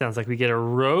 Sounds like we get a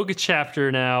rogue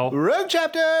chapter now. Rogue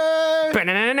chapter!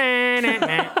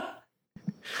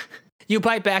 You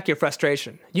bite back your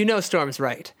frustration. You know Storm's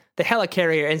right. The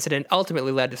helicarrier incident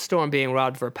ultimately led to Storm being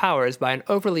robbed of her powers by an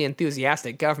overly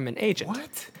enthusiastic government agent.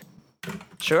 What?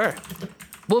 Sure.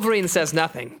 Wolverine says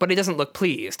nothing, but he doesn't look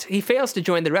pleased. He fails to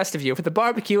join the rest of you for the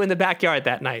barbecue in the backyard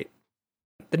that night.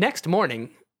 The next morning,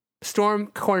 Storm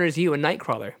corners you and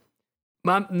Nightcrawler.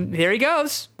 Mom, there he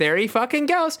goes. There he fucking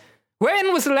goes.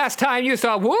 When was the last time you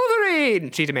saw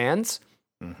Wolverine? She demands.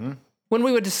 When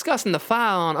we were discussing the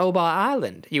file on Obar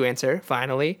Island, you answer,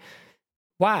 finally.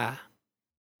 Why?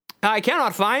 I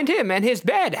cannot find him, and his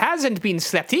bed hasn't been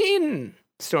slept in,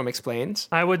 Storm explains.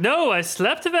 I would know. I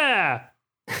slept there.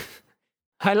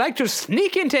 I like to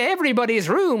sneak into everybody's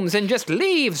rooms and just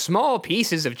leave small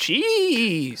pieces of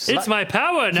cheese. It's my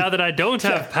power now that I don't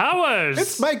have powers.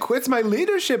 It's my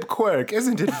leadership quirk.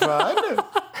 Isn't it fun?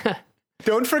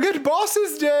 Don't forget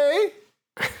Boss's Day.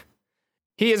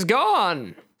 He is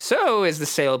gone. So is the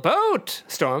sailboat,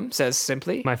 Storm says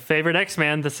simply. My favorite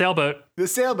X-Man, the sailboat. The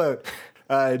sailboat.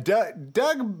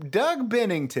 Doug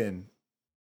Bennington.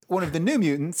 One of the New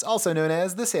Mutants, also known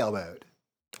as the sailboat.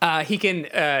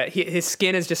 His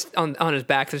skin is just on his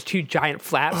back. There's 2 giant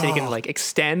flaps and he can like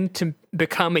extend to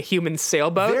become a human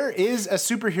sailboat. There is a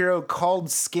superhero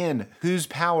called Skin whose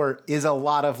power is a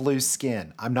lot of loose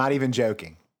skin. I'm not even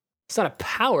joking. It's not a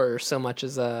power so much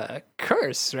as a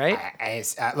curse, right?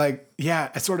 It's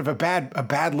sort of a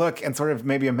bad look and sort of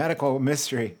maybe a medical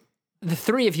mystery. The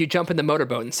 3 of you jump in the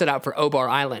motorboat and set out for Obar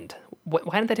Island. Why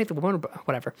didn't they take the motorboat?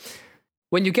 Whatever.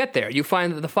 When you get there, you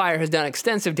find that the fire has done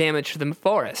extensive damage to the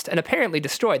forest and apparently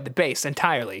destroyed the base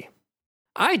entirely.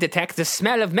 I detect the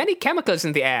smell of many chemicals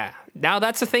in the air. Now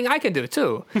that's a thing I can do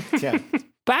too. Yeah.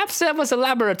 Perhaps there was a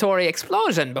laboratory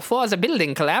explosion before the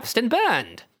building collapsed and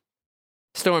burned.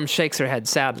 Storm shakes her head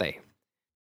sadly.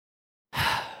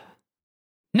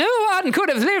 No one could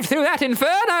have lived through that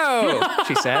inferno,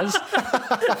 she says.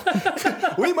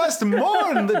 We must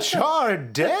mourn the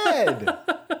charred dead.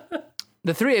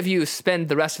 The three of you spend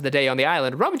the rest of the day on the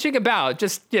island, rummaging about,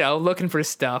 just, looking for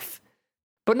stuff.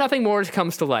 But nothing more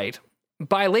comes to light.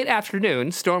 By late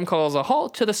afternoon, Storm calls a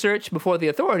halt to the search before the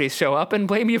authorities show up and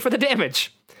blame you for the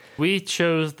damage. We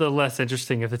chose the less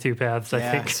interesting of the two paths, I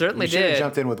think. Certainly We should have did.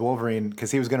 jumped in with Wolverine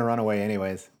because he was going to run away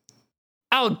anyways.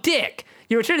 Oh, dick!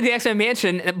 You return to the X-Men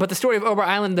mansion, but the story of Ober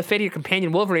Island and the fate of your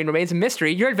companion Wolverine remains a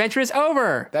mystery. Your adventure is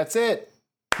over. That's it.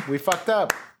 We fucked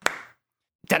up.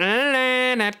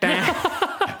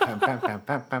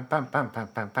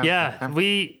 Yeah,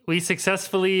 we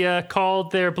successfully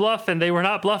called their bluff, and they were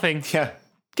not bluffing. Yeah.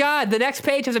 God, the next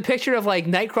page has a picture of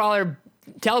Nightcrawler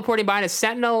teleporting behind a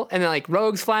sentinel and then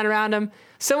rogues flying around him.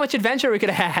 So much adventure we could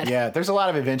have had. Yeah, there's a lot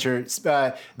of adventure.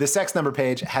 The sex number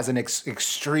page has an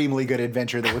extremely good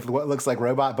adventure with what looks like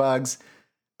robot bugs.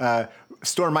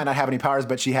 Storm might not have any powers,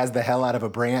 but she has the hell out of a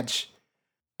branch.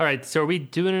 All right, so are we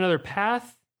doing another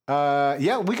path?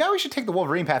 Yeah, we should take the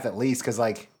Wolverine path at least because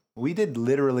we did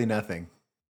literally nothing.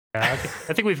 I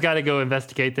think we've got to go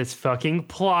investigate this fucking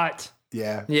plot.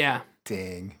 Yeah. Yeah.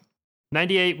 Dang.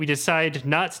 98, we decide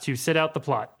not to sit out the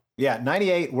plot. Yeah,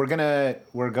 98. We're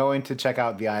going to check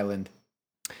out the island.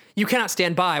 You cannot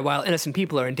stand by while innocent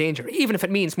people are in danger, even if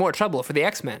it means more trouble for the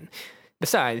X-Men.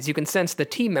 Besides, you can sense the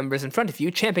team members in front of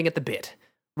you champing at the bit.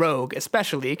 Rogue,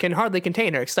 especially, can hardly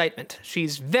contain her excitement.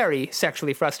 She's very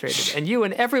sexually frustrated, and you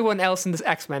and everyone else in the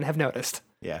X-Men have noticed.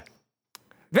 Yeah.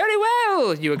 Very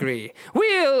well, you agree.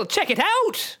 We'll check it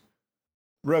out!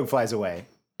 Rogue flies away.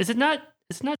 Is it not?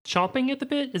 It's not chomping at the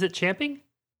bit. Is it champing?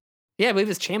 Yeah, I believe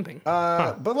it's champing.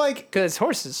 But Because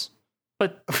horses.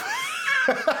 But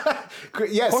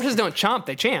yes. Horses don't chomp,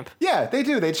 they champ. Yeah, they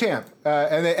do. They champ.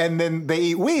 And then they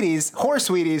eat Wheaties, horse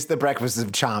Wheaties, the breakfast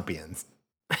of champions.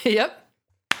 Yep.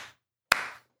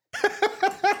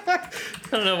 I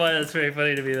don't know why that's very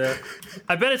funny to me, though.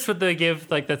 I bet it's what they give,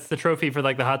 that's the trophy for,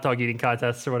 the hot dog eating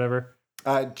contests or whatever.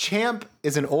 Champ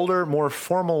is an older, more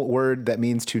formal word that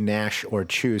means to gnash or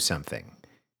chew something.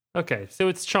 Okay, so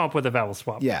it's chomp with a vowel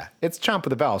swap. Yeah, it's chomp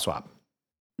with a vowel swap.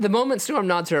 The moment Storm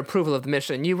nods her approval of the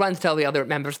mission, you run to tell the other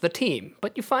members of the team,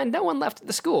 but you find no one left at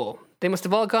the school. They must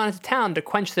have all gone into town to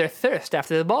quench their thirst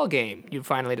after the ball game, you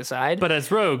finally decide. But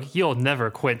as Rogue, you'll never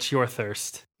quench your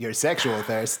thirst. Your sexual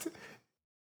thirst.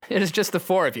 It is just the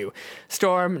four of you,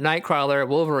 Storm, Nightcrawler,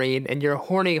 Wolverine, and your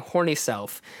horny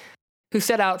self, who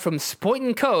set out from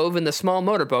Spoiton Cove in the small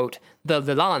motorboat, the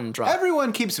Lilandra.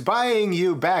 Everyone keeps buying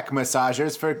you back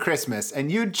massagers for Christmas,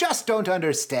 and you just don't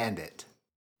understand it.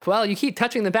 Well, you keep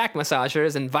touching the back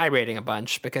massagers and vibrating a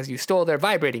bunch because you stole their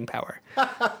vibrating power.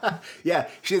 Yeah,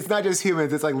 it's not just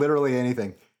humans, it's literally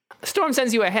anything. Storm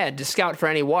sends you ahead to scout for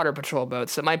any water patrol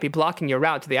boats that might be blocking your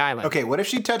route to the island. Okay, what if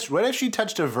she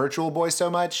touched a virtual boy so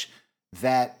much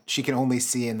that she can only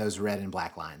see in those red and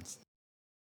black lines?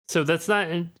 So that's not...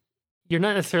 You're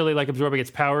not necessarily absorbing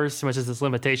its powers so much as its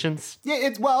limitations. Yeah,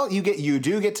 you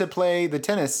do get to play the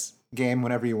tennis game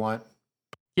whenever you want.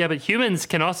 Yeah, but humans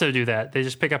can also do that. They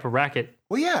just pick up a racket.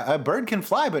 Well, yeah, a bird can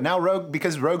fly, but now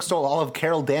because Rogue stole all of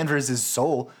Carol Danvers'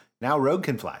 soul, now Rogue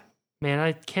can fly. Man,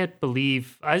 I can't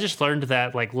believe I just learned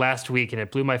that last week, and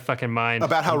it blew my fucking mind.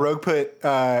 About how Rogue put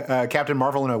Captain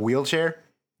Marvel in a wheelchair?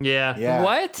 Yeah. Yeah.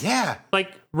 What? Yeah.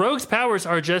 Rogue's powers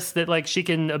are just that she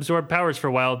can absorb powers for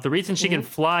a while. The reason she can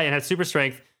fly and has super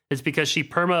strength is because she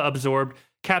perma-absorbed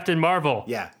Captain Marvel.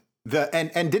 Yeah.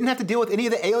 And didn't have to deal with any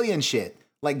of the alien shit.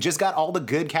 Just got all the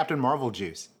good Captain Marvel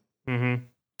juice. Mm-hmm.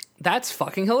 That's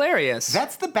fucking hilarious.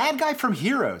 That's the bad guy from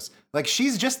Heroes.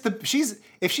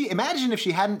 Imagine if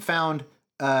she hadn't found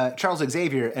Charles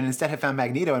Xavier and instead had found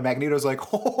Magneto, and Magneto's like,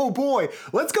 oh boy,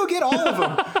 let's go get all of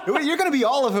them. You're going to be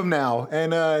all of them now.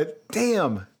 And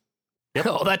damn.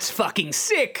 Oh, that's fucking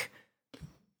sick.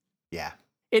 Yeah.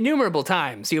 Innumerable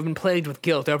times you've been plagued with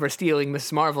guilt over stealing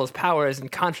Miss Marvel's powers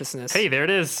and consciousness. Hey, there it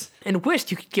is. And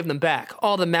wished you could give them back.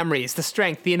 All the memories, the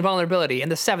strength, the invulnerability,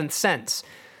 and the seventh sense.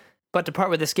 But to part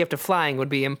with this gift of flying would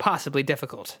be impossibly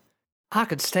difficult. I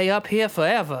could stay up here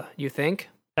forever, you think?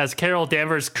 As Carol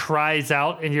Danvers cries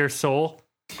out in your soul.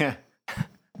 Yeah.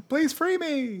 Please free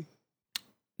me.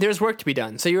 There's work to be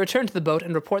done, so you return to the boat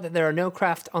and report that there are no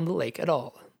craft on the lake at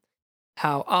all.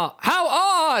 How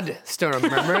odd, Storm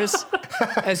murmurs,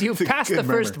 as you pass the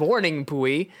first warning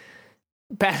buoy,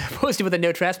 posted with a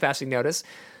no trespassing notice.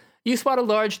 You spot a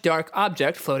large, dark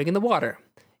object floating in the water.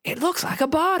 It looks like a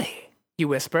body, you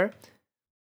whisper.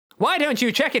 Why don't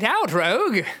you check it out,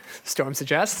 Rogue? Storm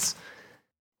suggests.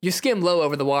 You skim low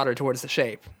over the water towards the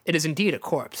shape. It is indeed a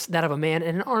corpse, that of a man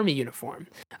in an army uniform.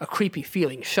 A creepy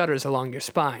feeling shudders along your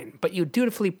spine, but you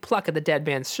dutifully pluck at the dead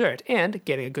man's shirt and,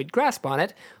 getting a good grasp on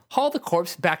it, haul the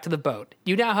corpse back to the boat.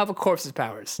 You now have a corpse's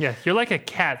powers. Yeah, you're like a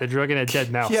cat that drug in a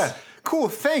dead mouse. Yeah, cool.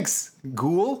 Thanks,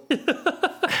 ghoul.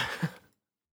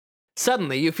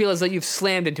 Suddenly, you feel as though you've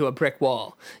slammed into a brick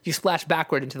wall. You splash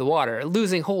backward into the water,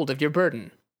 losing hold of your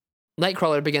burden.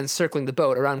 Nightcrawler begins circling the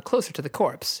boat around closer to the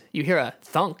corpse. You hear a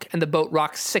thunk, and the boat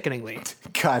rocks sickeningly.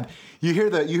 God, you hear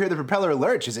the propeller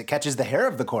lurch as it catches the hair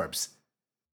of the corpse.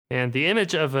 And the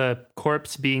image of a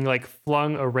corpse being like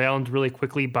flung around really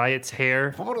quickly by its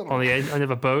hair on the end of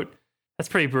a boat, that's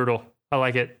pretty brutal. I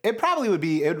like it. It probably would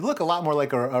be. It would look a lot more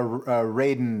like a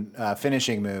Raiden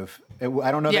finishing move.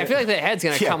 I don't know. Yeah, I feel like the head's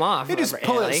gonna come off. You just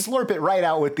pull it, slurp it right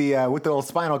out with the little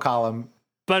spinal column.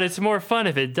 But it's more fun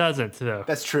if it doesn't, though.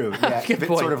 That's true. Yeah, if it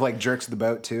point. sort of like jerks the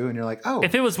boat too, and you're like, oh.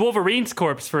 If it was Wolverine's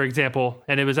corpse, for example,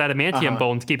 and it was adamantium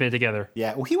bones keeping it together.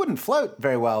 Yeah, well, he wouldn't float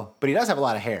very well, but he does have a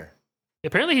lot of hair.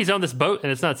 Apparently, he's on this boat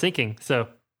and it's not sinking. So,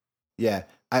 yeah,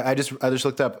 I just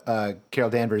looked up Carol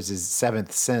Danvers'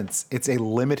 seventh sense. It's a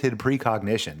limited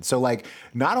precognition. So, like,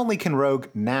 not only can Rogue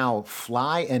now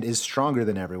fly and is stronger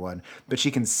than everyone, but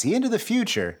she can see into the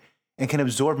future and can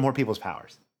absorb more people's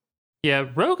powers. yeah,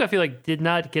 Rogue, I feel like, did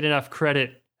not get enough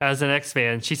credit as an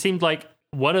X-fan. She seemed like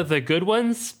one of the good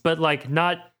ones, but like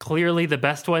not clearly the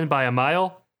best one by a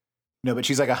mile. No, but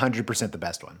she's like 100% the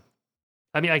best one.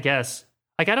 I mean, I guess.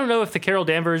 Like, I don't know if the Carol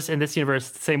Danvers in this universe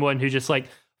is the same one who just like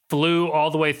flew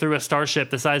all the way through a starship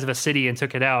the size of a city and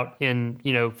took it out in,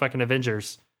 fucking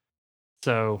Avengers.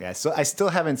 So Yeah, so I still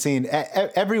haven't seen,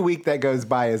 every week that goes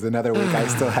by is another week I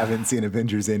still haven't seen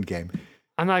Avengers Endgame.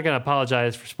 I'm not going to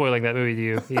apologize for spoiling that movie to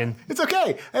you, Ian. It's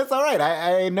okay. It's all right.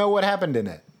 I know what happened in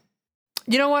it.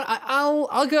 You know what?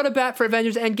 I'll go to bat for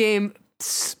Avengers Endgame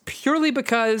purely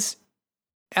because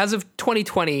as of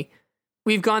 2020,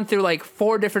 we've gone through like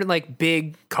 4 different like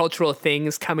big cultural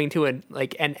things coming to an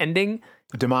ending.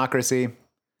 Democracy.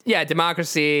 Yeah,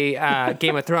 democracy,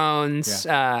 Game of Thrones,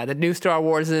 the new Star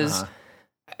Warses.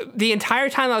 The entire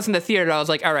time I was in the theater, I was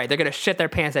like, all right, they're going to shit their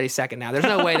pants any second now. There's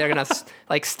no way they're going to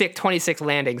like stick 26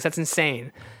 landings. That's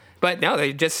insane. But no,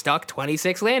 they just stuck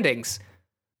 26 landings.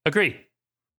 Agree.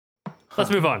 Let's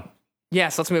move on.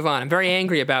 Yes, let's move on. I'm very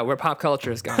angry about where pop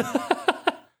culture has gone.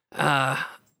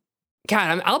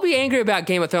 God, I'll be angry about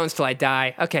Game of Thrones till I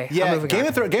die. Okay, Yeah,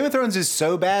 Game of Thrones is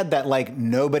so bad that like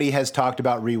nobody has talked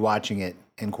about rewatching it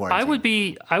in quarantine.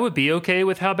 I would be okay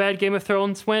with how bad Game of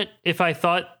Thrones went if I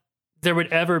thought there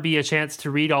would ever be a chance to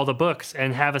read all the books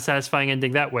and have a satisfying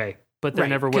ending that way. But there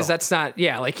never will. Because that's not,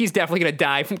 like he's definitely going to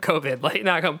die from COVID. Like,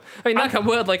 knock on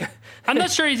wood. Like, I'm not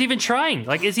sure he's even trying.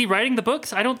 Like, is he writing the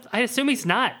books? I assume he's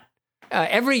not.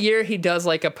 Every year he does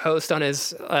like a post on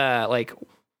his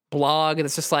blog, and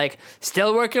it's just like,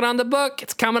 still working on the book.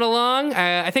 It's coming along.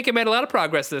 I think it made a lot of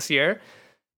progress this year.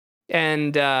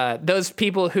 And those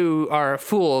people who are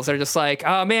fools are just like,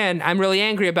 oh man, I'm really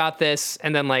angry about this.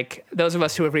 And then like those of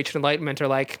us who have reached enlightenment are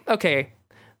like, okay,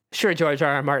 sure, George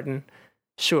R.R. Martin,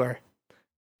 sure.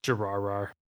 Gerard.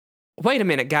 Wait a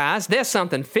minute, guys. There's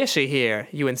something fishy here,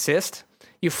 you insist.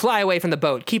 You fly away from the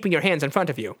boat, keeping your hands in front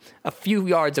of you. A few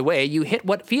yards away, you hit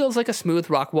what feels like a smooth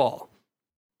rock wall.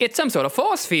 It's some sort of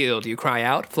force field, you cry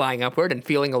out, flying upward and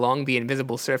feeling along the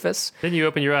invisible surface. Then you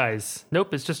open your eyes.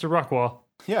 Nope, it's just a rock wall.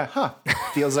 Yeah,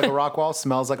 Feels like a rock wall,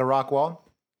 smells like a rock wall.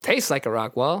 Tastes like a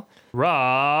rock wall.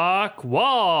 Rock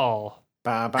wall.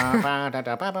 Ba, ba, ba, da,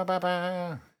 da, ba, ba, ba,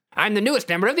 ba. I'm the newest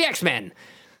member of the X-Men.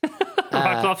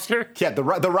 Rock lobster? Yeah, the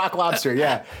rock lobster,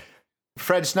 yeah.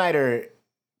 Fred Schneider,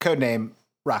 codename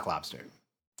Rock Lobster.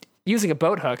 Using a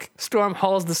boat hook, Storm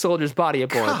hauls the soldier's body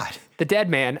aboard. God. The dead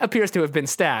man appears to have been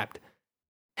stabbed.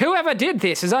 Whoever did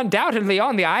this is undoubtedly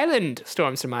on the island,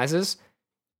 Storm surmises.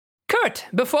 Kurt,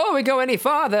 before we go any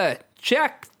farther,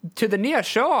 check to the near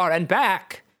shore and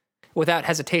back. Without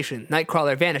hesitation,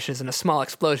 Nightcrawler vanishes in a small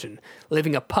explosion,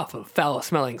 leaving a puff of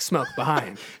foul-smelling smoke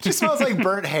behind. She smells like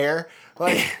burnt hair.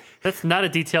 Like, That's not a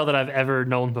detail that I've ever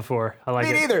known before. I like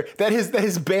me it. neither. That his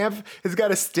Bamf has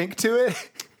got a stink to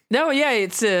it. No, yeah,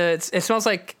 it smells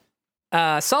like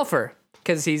sulfur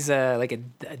because he's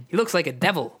he looks like a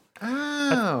devil.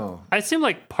 Oh. I assume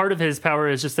like part of his power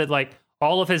is just that like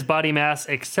all of his body mass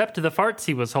except the farts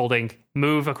he was holding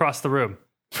move across the room.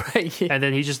 Right. And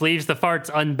then he just leaves the farts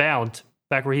unbound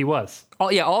back where he was.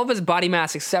 All of his body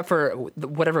mass except for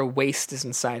whatever waste is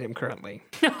inside him currently.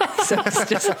 So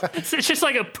It's just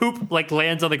like a poop like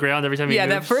lands on the ground every time he moves.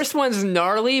 that first one's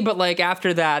gnarly, but like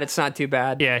after that, it's not too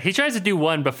bad. Yeah, he tries to do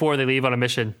one before they leave on a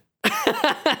mission.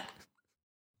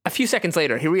 A few seconds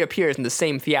later, he reappears in the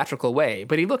same theatrical way,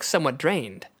 but he looks somewhat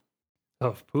drained.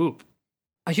 Oh, poop.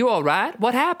 Are you all right?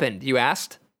 What happened? You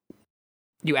ask?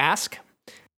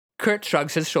 Kurt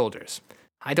shrugs his shoulders.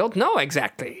 I don't know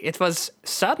exactly. It was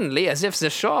suddenly as if the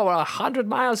shore were 100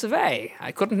 miles away.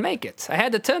 I couldn't make it. I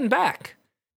had to turn back.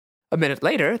 A minute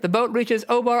later, the boat reaches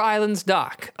Obar Island's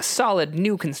dock, a solid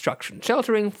new construction,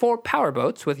 sheltering 4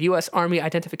 powerboats with U.S. Army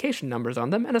identification numbers on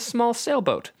them and a small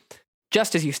sailboat.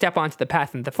 Just as you step onto the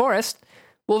path in the forest,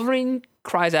 Wolverine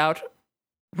cries out,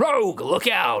 Rogue, look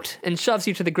out! And shoves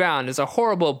you to the ground as a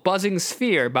horrible buzzing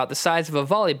sphere about the size of a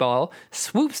volleyball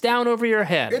swoops down over your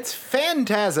head. It's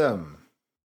Phantasm!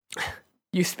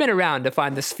 You spin around to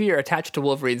find the sphere attached to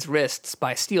Wolverine's wrists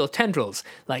by steel tendrils,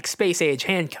 like space-age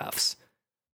handcuffs.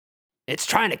 It's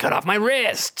trying to cut off my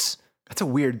wrists! That's a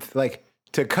weird,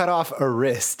 to cut off a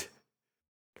wrist.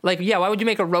 Why would you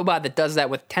make a robot that does that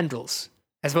with tendrils?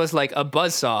 As opposed to, a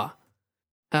buzzsaw.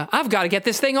 I've got to get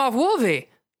this thing off Wolvie,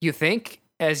 you think,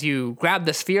 as you grab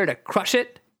the sphere to crush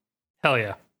it. Hell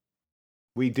yeah.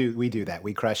 We do that.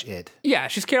 We crush it. Yeah,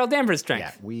 she's Carol Danvers' strength.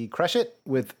 Yeah, we crush it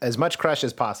with as much crush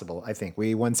as possible, I think.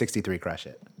 We 163 crush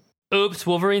it. Oops,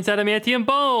 Wolverine's adamantium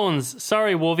bones.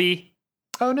 Sorry, Wolvie.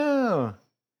 Oh, no.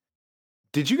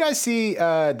 Did you guys see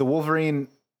the Wolverine...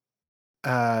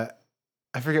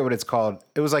 I forget what it's called.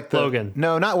 It was like the... Logan.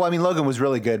 No, not... Well, I mean, Logan was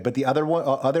really good, but the other one,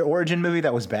 other Origin movie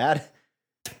that was bad?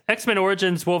 X-Men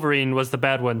Origins Wolverine was the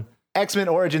bad one. X-Men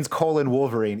Origins :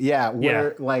 Wolverine. Yeah,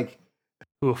 where,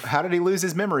 Oof. how did he lose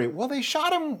his memory? Well, they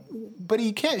shot him, but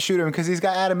he can't shoot him because he's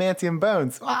got adamantium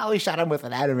bones. Well, he shot him with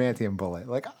an adamantium bullet.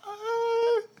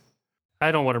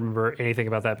 I don't want to remember anything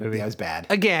about that movie. Yeah, it was bad.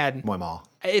 Again, Moy Mall.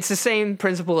 it's the same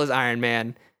principle as Iron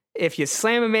Man. If you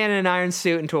slam a man in an iron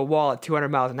suit into a wall at 200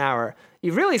 miles an hour,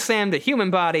 you really slammed a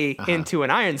human body into an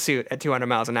iron suit at 200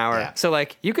 miles an hour. Yeah. So,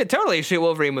 you could totally shoot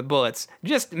Wolverine with bullets.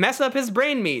 Just mess up his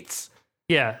brain meats.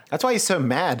 Yeah. That's why he's so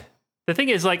mad. The thing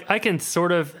is, I can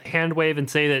sort of hand wave and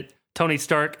say that Tony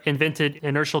Stark invented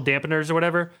inertial dampeners or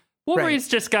whatever. Wolverine's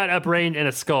just got a brain and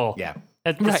a skull. Yeah.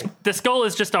 And the skull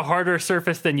is just a harder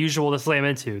surface than usual to slam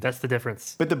into. That's the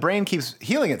difference. But the brain keeps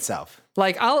healing itself.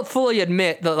 I'll fully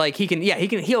admit that, he can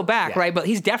heal back, right? But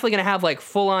he's definitely going to have,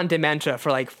 full-on dementia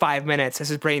for, 5 minutes as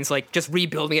his brain's, just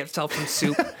rebuilding itself from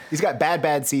soup. He's got bad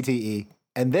CTE,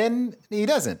 and then he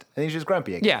doesn't, and he's just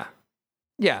grumpy again.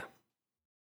 Yeah.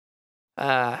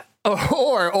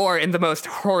 Or in the most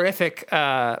horrific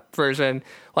version,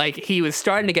 he was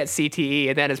starting to get CTE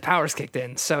and then his powers kicked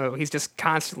in, so he's just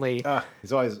constantly.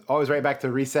 He's always right back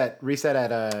to reset at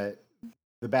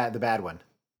the bad one.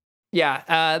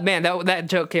 Yeah, man, that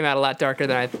joke came out a lot darker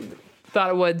than I thought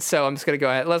it would, so I'm just gonna go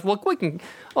ahead. I'm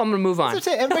gonna move on.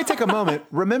 Everybody, take a moment.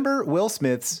 Remember Will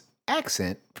Smith's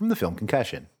accent from the film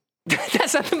Concussion.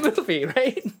 That's not the movie,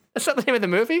 right? That's not the name of the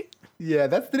movie? Yeah,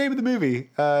 that's the name of the movie.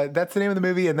 That's the name of the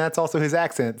movie, and that's also his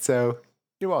accent, so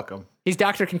you're welcome. He's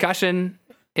Dr. Concussion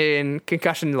in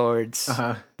Concussion Lords.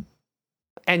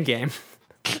 Endgame.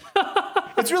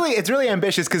 It's really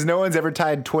ambitious because no one's ever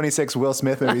tied 26 Will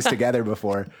Smith movies together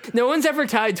before. No one's ever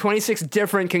tied 26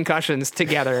 different concussions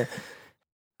together.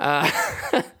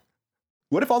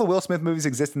 What if all the Will Smith movies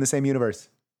exist in the same universe?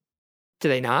 Do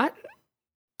they not?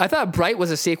 I thought Bright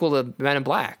was a sequel to Men in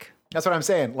Black. That's what I'm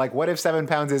saying. What if 7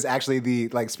 Pounds is actually the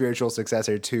spiritual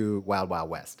successor to Wild Wild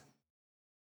West?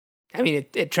 I mean,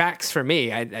 it tracks for me.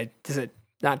 Does it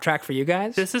not track for you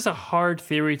guys? This is a hard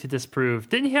theory to disprove.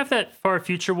 Didn't he have that far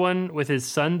future one with his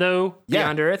son, though?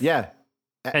 Beyond Earth? Yeah.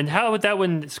 And how would that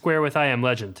one square with I Am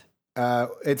Legend?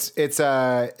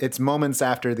 It's moments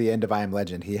after the end of I Am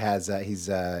Legend. He's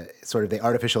sort of the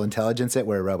artificial intelligence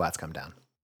where robots come down.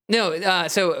 No,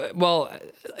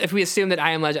 if we assume that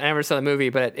I Am Legend, I never saw the movie,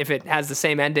 but if it has the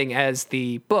same ending as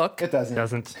the book, It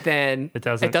doesn't. then It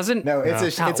doesn't. It doesn't. No,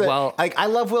 well, I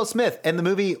love Will Smith, and the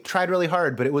movie tried really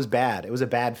hard, but it was bad. It was a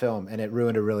bad film, and it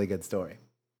ruined a really good story.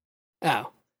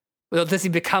 oh, well, does he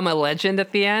become a legend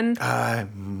at the end?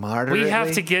 Moderately. We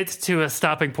have to get to a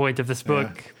stopping point of this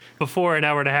book before an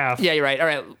hour and a half. Yeah, you're right. All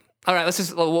right.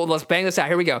 Let's bang this out.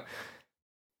 Here we go.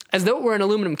 As though it were an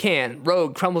aluminum can,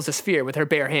 Rogue crumbles the sphere with her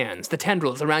bare hands. The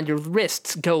tendrils around your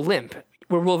wrists go limp.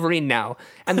 We're Wolverine now.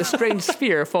 And the strange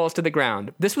sphere falls to the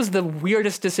ground. This was the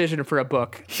weirdest decision for a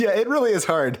book. Yeah, it really is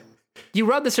hard. You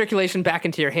rub the circulation back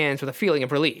into your hands with a feeling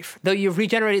of relief. Though you've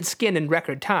regenerated skin in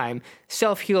record time,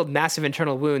 self-healed massive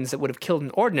internal wounds that would have killed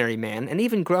an ordinary man, and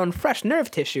even grown fresh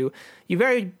nerve tissue, you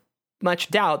very much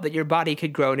doubt that your body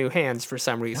could grow new hands for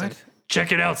some reason. What?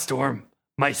 Check it out, Storm.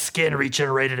 My skin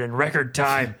regenerated in record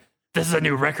time. This is a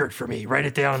new record for me. Write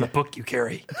it down in the book you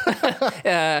carry.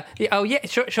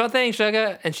 Sure thing,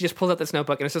 sugar. And she just pulls out this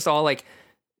notebook, and it's just all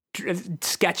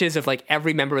sketches of like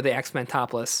every member of the X-Men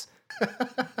topless.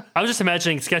 I was just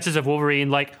imagining sketches of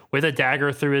Wolverine like with a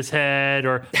dagger through his head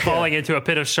or falling into a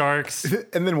pit of sharks.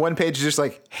 And then one page is just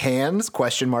like hands, ?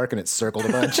 And it's circled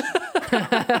a bunch.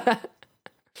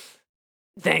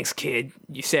 Thanks, kid,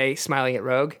 you say, smiling at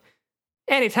Rogue.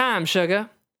 Anytime, sugar.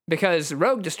 Because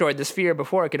Rogue destroyed the sphere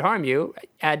before it could harm you.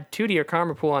 Add 2 to your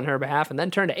karma pool on her behalf and then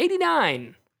turn to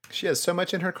 89. She has so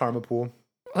much in her karma pool.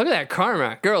 Look at that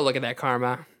karma. Girl, look at that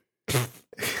karma.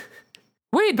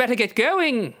 We'd better get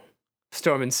going,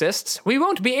 Storm insists. We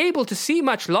won't be able to see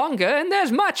much longer, and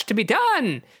there's much to be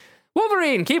done.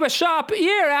 Wolverine, keep a sharp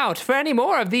ear out for any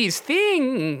more of these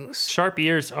things. Sharp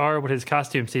ears are what his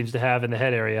costume seems to have in the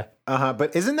head area. Uh-huh,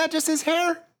 but isn't that just his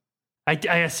hair? I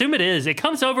assume it is. It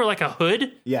comes over like a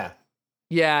hood. Yeah.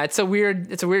 Yeah, it's a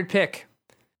weird pick.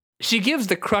 She gives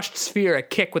the crushed sphere a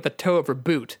kick with the toe of her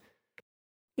boot.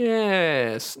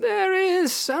 Yes, there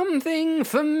is something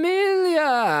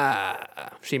familiar,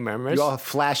 she murmurs. You all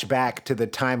flash back to the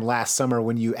time last summer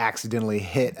when you accidentally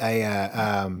hit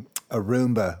a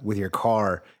Roomba with your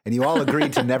car, and you all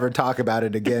agreed to never talk about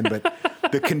it again, but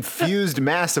the confused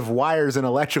mass of wires and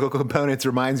electrical components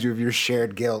reminds you of your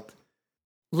shared guilt.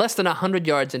 Less than 100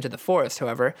 yards into the forest,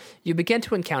 however, you begin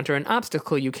to encounter an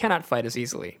obstacle you cannot fight as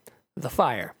easily. The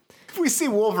fire. We see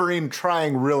Wolverine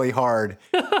trying really hard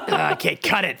I can't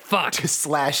cut it, fuck. to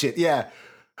slash it. Yeah.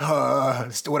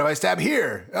 What do I stab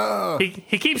here?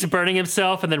 He keeps burning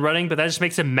himself and then running, but that just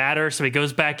makes him madder, so he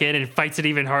goes back in and fights it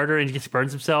even harder and he just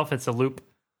burns himself. It's a loop.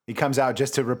 He comes out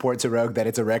just to report to Rogue that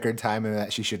it's a record time and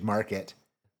that she should mark it.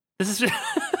 This is...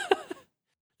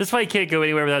 That's why he can't go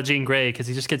anywhere without Jean Grey, because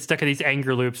he just gets stuck in these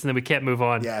anger loops and then we can't move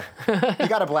on. Yeah. You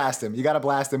gotta blast him. You gotta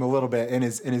blast him a little bit in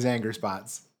his anger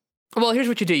spots. Well, here's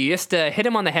what you do. You just hit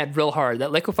him on the head real hard.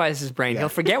 That liquefies his brain. He'll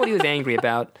forget what he was angry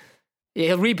about.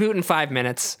 He'll reboot in 5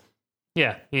 minutes.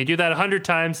 Yeah, you do that 100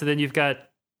 times, and then you've got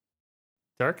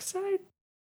Darkseid?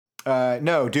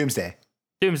 No, Doomsday.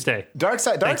 Doomsday.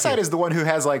 Darkseid is the one who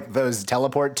has like those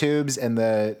teleport tubes and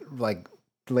the like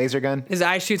laser gun. His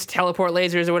eye shoots teleport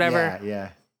lasers or whatever.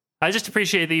 Yeah. I just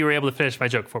appreciate that you were able to finish my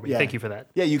joke for me. Yeah. Thank you for that.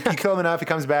 Yeah, you kill him enough, he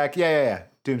comes back. Yeah.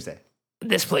 Doomsday.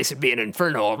 This place would be an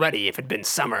inferno already if it'd been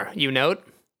summer, you note?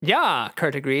 Yeah,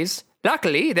 Kurt agrees.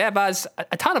 Luckily, there was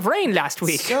a ton of rain last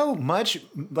week. So much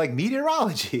like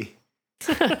meteorology.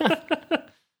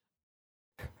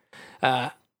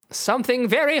 Something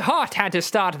very hot had to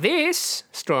start this,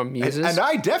 Storm muses. And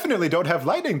I definitely don't have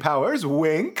lightning powers.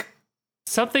 Wink.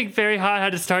 Something very hot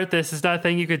had to start this is not a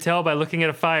thing you could tell by looking at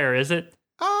a fire, is it?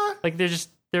 Like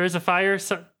there is a fire,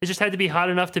 so it just had to be hot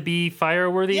enough to be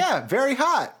fire-worthy? Yeah, very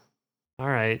hot. All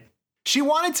right. She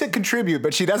wanted to contribute,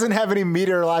 but she doesn't have any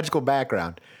meteorological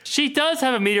background. She does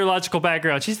have a meteorological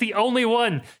background. She's the only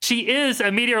one. She is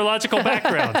a meteorological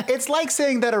background. It's like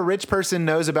saying that a rich person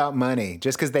knows about money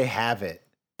just because they have it.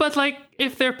 But like,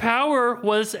 if their power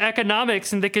was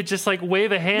economics and they could just like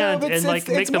wave a hand and like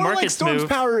make the markets Storm's move.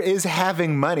 power is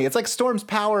having money. It's like Storm's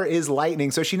power is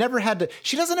lightning, so she never had to.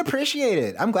 She doesn't appreciate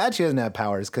it. I'm glad she doesn't have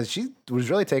powers because she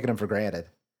was really taking them for granted.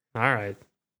 All right.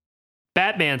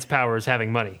 Batman's power is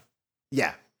having money.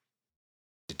 Yeah.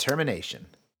 Determination.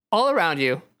 All around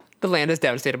you, the land is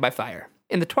devastated by fire.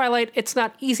 In the twilight, it's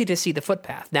not easy to see the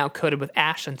footpath, now coated with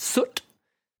ash and soot.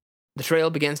 The trail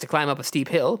begins to climb up a steep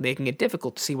hill, making it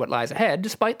difficult to see what lies ahead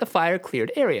despite the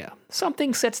fire-cleared area.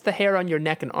 Something sets the hair on your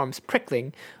neck and arms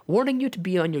prickling, warning you to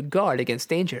be on your guard against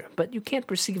danger, but you can't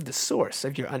perceive the source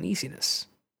of your uneasiness.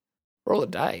 Roll a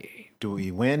die. Do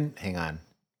we win? Hang on.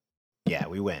 Yeah,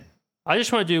 we win. I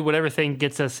just want to do whatever thing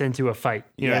gets us into a fight.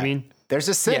 You know what I mean? There's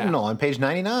a sentinel on page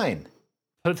 99.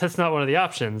 But that's not one of the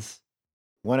options.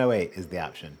 108 is the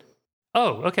option.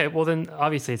 Oh, okay. Well, then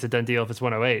obviously it's a done deal if it's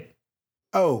 108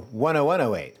 Oh,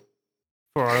 10108.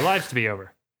 for our lives to be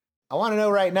over. I want to know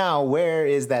right now, where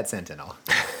is that sentinel?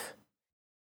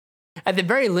 At the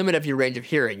very limit of your range of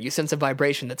hearing, you sense a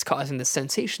vibration that's causing the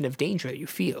sensation of danger you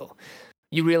feel.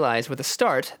 You realize with a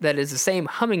start that it is the same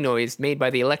humming noise made by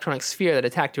the electronic sphere that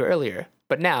attacked you earlier,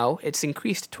 but now it's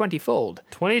increased 20-fold.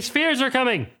 20 spheres are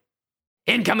coming.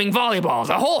 Incoming volleyballs,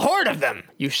 a whole horde of them,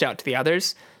 you shout to the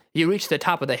others. You reach the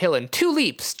top of the hill in 2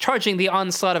 leaps, charging the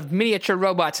onslaught of miniature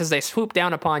robots as they swoop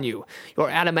down upon you. Your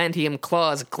adamantium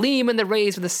claws gleam in the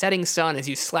rays of the setting sun as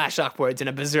you slash upwards in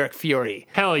a berserk fury.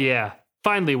 Hell yeah.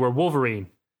 Finally, we're Wolverine.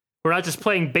 We're not just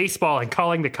playing baseball and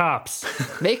calling the cops.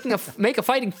 Make a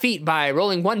fighting feat by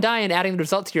rolling 1 die and adding the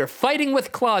result to your Fighting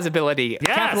with Claws ability.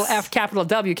 Yes! Capital F, capital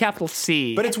W, capital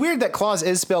C. But it's weird that claws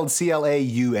is spelled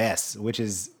Claus, which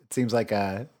seems like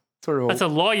a sort of That's a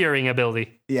lawyering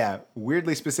ability.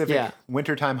 weirdly specific Yeah.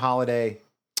 wintertime holiday.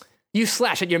 You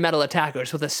slash at your metal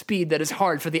attackers with a speed that is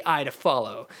hard for the eye to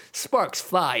follow. Sparks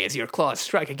fly as your claws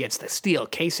strike against the steel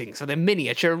casings of the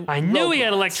miniature I knew he had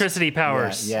robots. electricity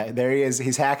powers. Yeah, there he is.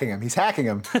 He's hacking him.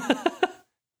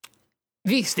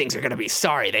 These things are going to be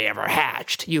sorry they ever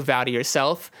hatched, you vow to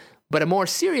yourself. But a more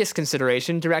serious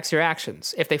consideration directs your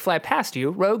actions. If they fly past you,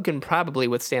 Rogue can probably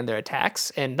withstand their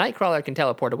attacks, and Nightcrawler can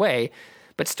teleport away.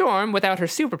 But Storm, without her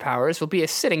superpowers, will be a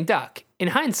sitting duck. In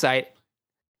hindsight,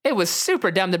 it was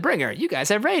super dumb to bring her. You guys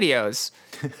have radios.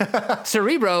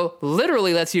 Cerebro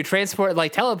literally lets you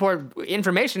teleport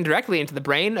information directly into the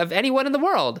brain of anyone in the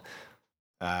world.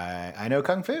 I know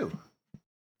Kung Fu.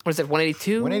 What is it,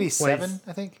 182? 187,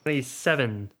 I think.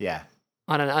 27. Yeah.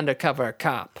 On an undercover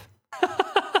cop.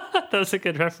 That was a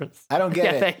good reference. I don't get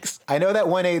Yeah, it. thanks. I know that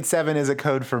 187 is a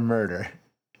code for murder.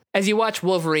 As you watch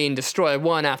Wolverine destroy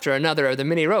one after another of the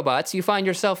mini-robots, you find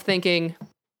yourself thinking,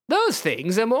 those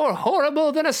things are more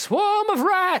horrible than a swarm of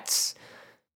rats.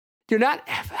 You're not,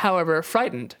 however,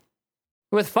 frightened.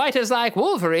 With fighters like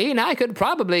Wolverine, I could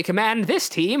probably command this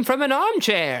team from an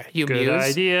armchair, you Good muse.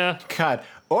 idea. God.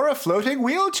 Or a floating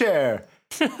wheelchair.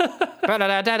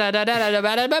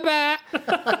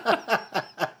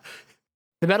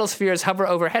 The metal spheres hover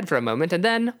overhead for a moment and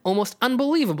then, almost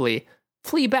unbelievably,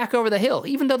 flee back over the hill,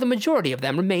 even though the majority of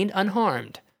them remained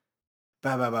unharmed.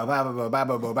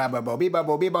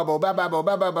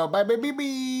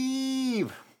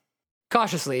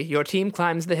 Cautiously, your team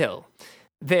climbs the hill.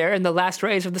 There, in the last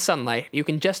rays of the sunlight, you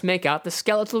can just make out the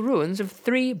skeletal ruins of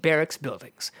 3 barracks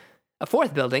buildings. A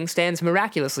 4th building stands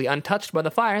miraculously untouched by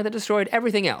the fire that destroyed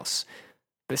everything else.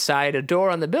 Beside a door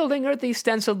on the building are the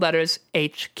stenciled letters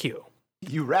HQ.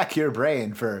 You rack your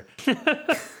brain for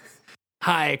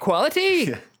High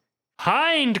quality,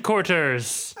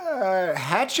 Hindquarters.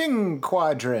 hatching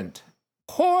quadrant.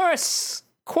 horse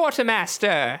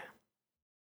quartermaster,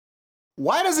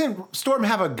 Why doesn't Storm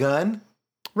have a gun?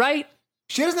 right?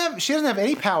 She doesn't have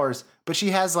any powers, but she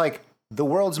has like the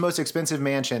world's most expensive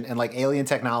mansion and like alien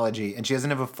technology, and she doesn't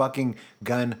have a fucking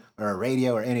gun or a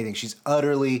radio or anything. She's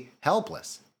utterly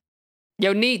helpless.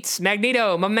 Yo, Neats,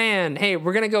 Magneto, my man. Hey,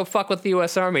 we're gonna go fuck with the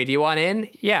U.S. Army. Do you want in?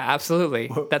 Yeah,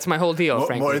 absolutely. That's my whole deal,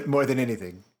 frankly. More than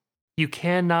anything. You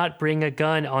cannot bring a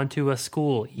gun onto a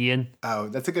school, Ian. Oh,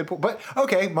 that's a good point. But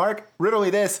okay, Mark, riddle me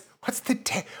this: what's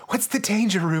the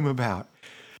danger room about?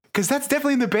 Because that's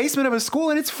definitely in the basement of a school,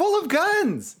 and it's full of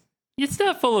guns. It's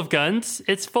not full of guns.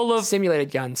 It's full of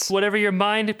Simulated guns. whatever your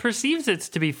mind perceives it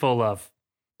to be full of.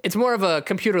 It's more of a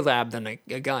computer lab than a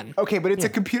gun. Okay, but it's a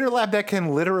computer lab that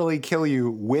can literally kill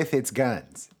you with its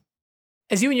guns.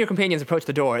 As you and your companions approach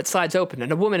the door, it slides open,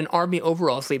 and a woman in army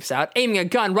overalls leaps out, aiming a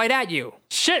gun right at you.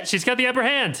 Shit, she's got the upper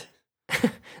hand.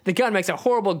 The gun makes a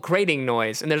horrible grating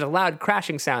noise, and there's a loud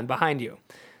crashing sound behind you.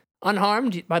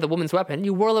 Unharmed by the woman's weapon,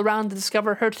 you whirl around to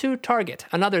discover her true target,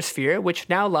 another sphere, which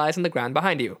now lies on the ground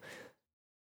behind you.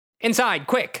 Inside,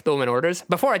 quick, the woman orders,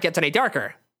 before it gets any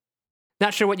darker.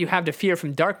 Not sure what you have to fear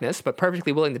from darkness, but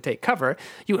perfectly willing to take cover,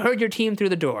 you herd your team through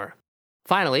the door.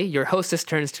 Finally, your hostess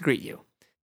turns to greet you.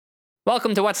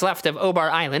 Welcome to what's left of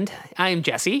Obar Island. I'm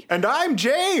Jesse. And I'm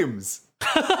James.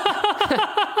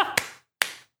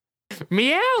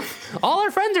 Meow! All our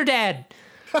friends are dead.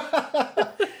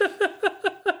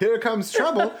 Here comes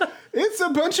trouble. It's a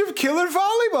bunch of killer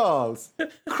volleyballs.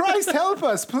 Christ help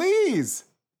us, please.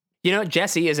 You know,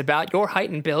 Jessie is about your height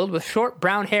and build with short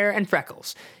brown hair and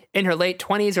freckles. In her late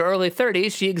 20s or early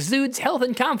 30s, she exudes health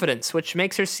and confidence, which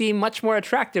makes her seem much more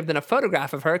attractive than a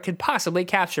photograph of her could possibly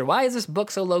capture. Why is this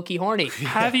book so low-key horny?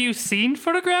 Have you seen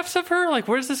photographs of her? Like,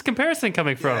 where's this comparison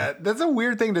coming from? That's a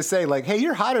weird thing to say. Like, hey,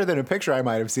 you're hotter than a picture I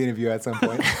might have seen of you at some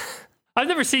point. I've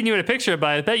never seen you in a picture, but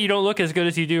I bet you don't look as good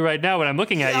as you do right now when I'm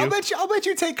looking at you. I'll bet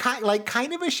you take kind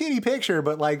of a shitty picture,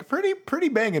 but like pretty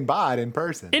banging bod in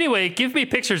person. Anyway, give me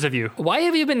pictures of you. Why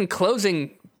have you been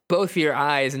closing both your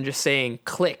eyes and just saying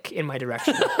click in my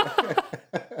direction?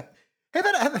 Hey,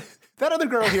 that other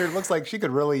girl here looks like she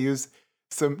could really use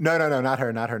some. No, not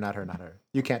her.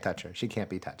 You can't touch her. She can't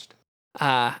be touched.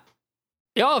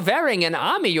 You're wearing an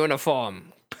army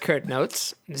uniform, Kurt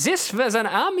notes. This was an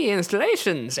army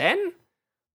installations, and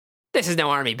this is no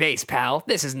army base, pal.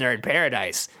 This is nerd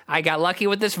paradise. I got lucky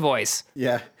with this voice.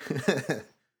 Yeah.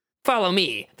 Follow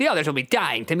me. The others will be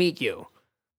dying to meet you.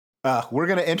 We're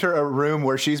gonna enter a room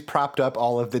where she's propped up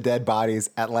all of the dead bodies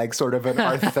at like sort of an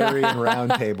Arthurian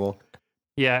round table.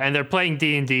 Yeah, and they're playing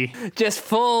D&D. Just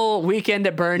full weekend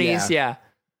at Bernie's. Yeah.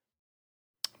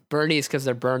 Bernie's because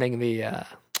they're burning the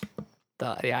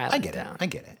island down. I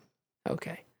get it.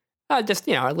 Okay. Just,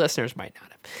 our listeners might not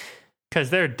have. Because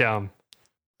they're dumb.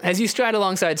 As you stride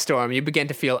alongside Storm, you begin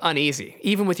to feel uneasy.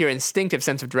 Even with your instinctive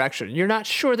sense of direction, you're not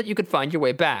sure that you could find your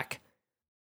way back.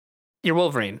 You're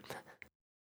Wolverine.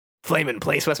 Flamin'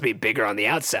 place must be bigger on the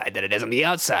outside than it is on the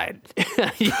outside.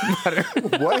 You mutter.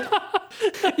 What?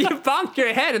 You bonked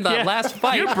your head in the last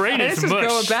fight. Your brain and is this is mush.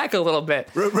 going back a little bit.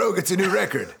 Rogue, it's a new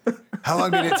record. How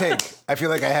long did it take? I feel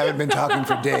like I haven't been talking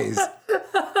for days.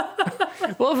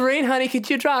 Wolverine, honey, could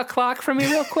you draw a clock for me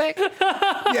real quick?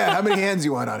 Yeah, how many hands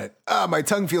you want on it? My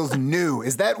tongue feels new.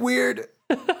 Is that weird?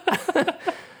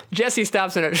 Jesse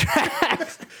stops in her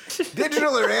tracks.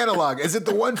 Digital or analog? Is it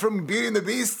the one from Beauty and the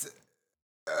Beast?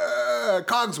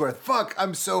 Cogsworth. Fuck,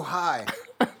 I'm so high.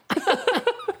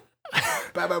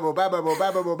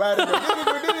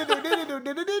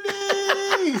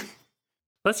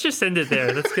 Let's just end it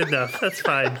there. That's good enough. That's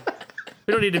fine.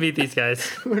 We don't need to meet these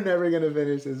guys. We're never going to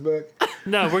finish this book.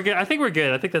 No, we're good. I think we're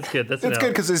good. I think that's good. That's It's good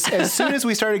because as soon as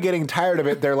we started getting tired of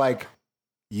it, they're like,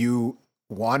 you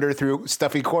wander through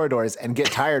stuffy corridors and get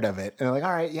tired of it. And they're like,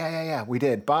 all right, yeah, we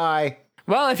did. Bye.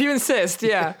 Well, if you insist,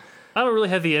 yeah. I don't really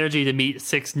have the energy to meet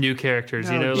 6 new characters,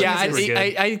 you know? Like, Yeah, we're good.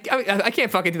 I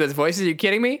can't fucking do those voices. Are you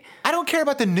kidding me? I don't care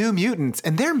about the new mutants,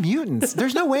 and they're mutants.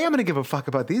 There's no way I'm going to give a fuck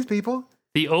about these people.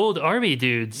 The old army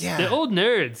dudes. Yeah. The old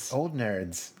nerds. Old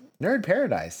nerds. Nerd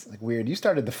paradise. Like, weird. You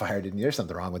started the fire, didn't you? There's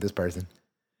something wrong with this person.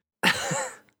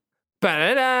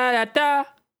 Ba-da-da-da-da,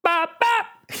 bop, bop.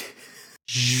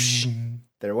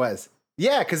 There was.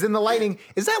 Yeah, because in the lightning,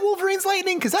 is that Wolverine's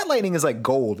lightning? Because that lightning is like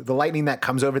gold. The lightning that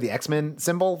comes over the X-Men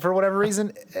symbol for whatever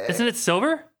reason. Isn't it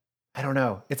silver? I don't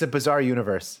know. It's a bizarre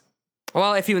universe.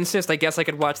 Well, if you insist, I guess I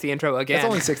could watch the intro again. It's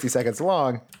only 60 seconds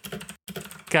long.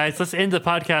 Guys, let's end the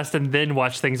podcast and then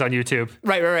watch things on YouTube.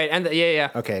 Right. And yeah.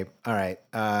 Okay. All right.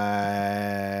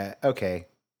 Okay.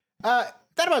 That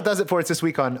about does it for us this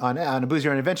week on A Booze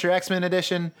Your Own Adventure X-Men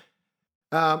edition.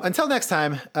 Until next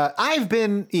time, I've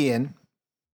been Ian.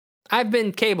 I've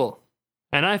been Cable.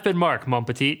 And I've been Mark, mon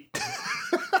petit.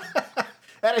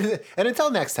 And until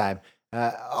next time,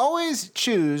 always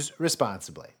choose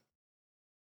responsibly.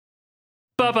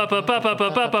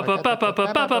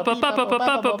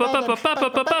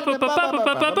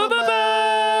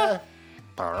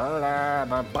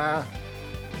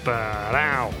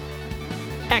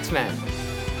 X-Men.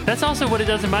 That's also what it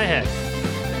does in my head.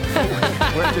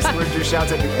 We're just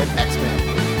shouts at X-Men.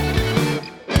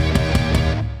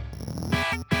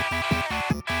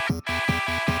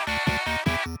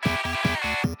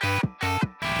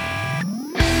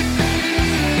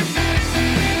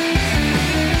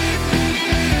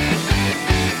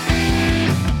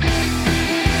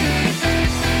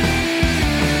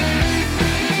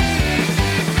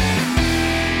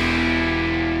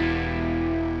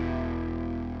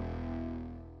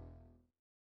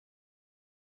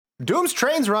 Doom's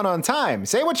trains run on time.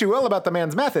 Say what you will about the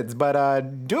man's methods,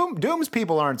 but Doom's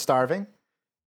people aren't starving.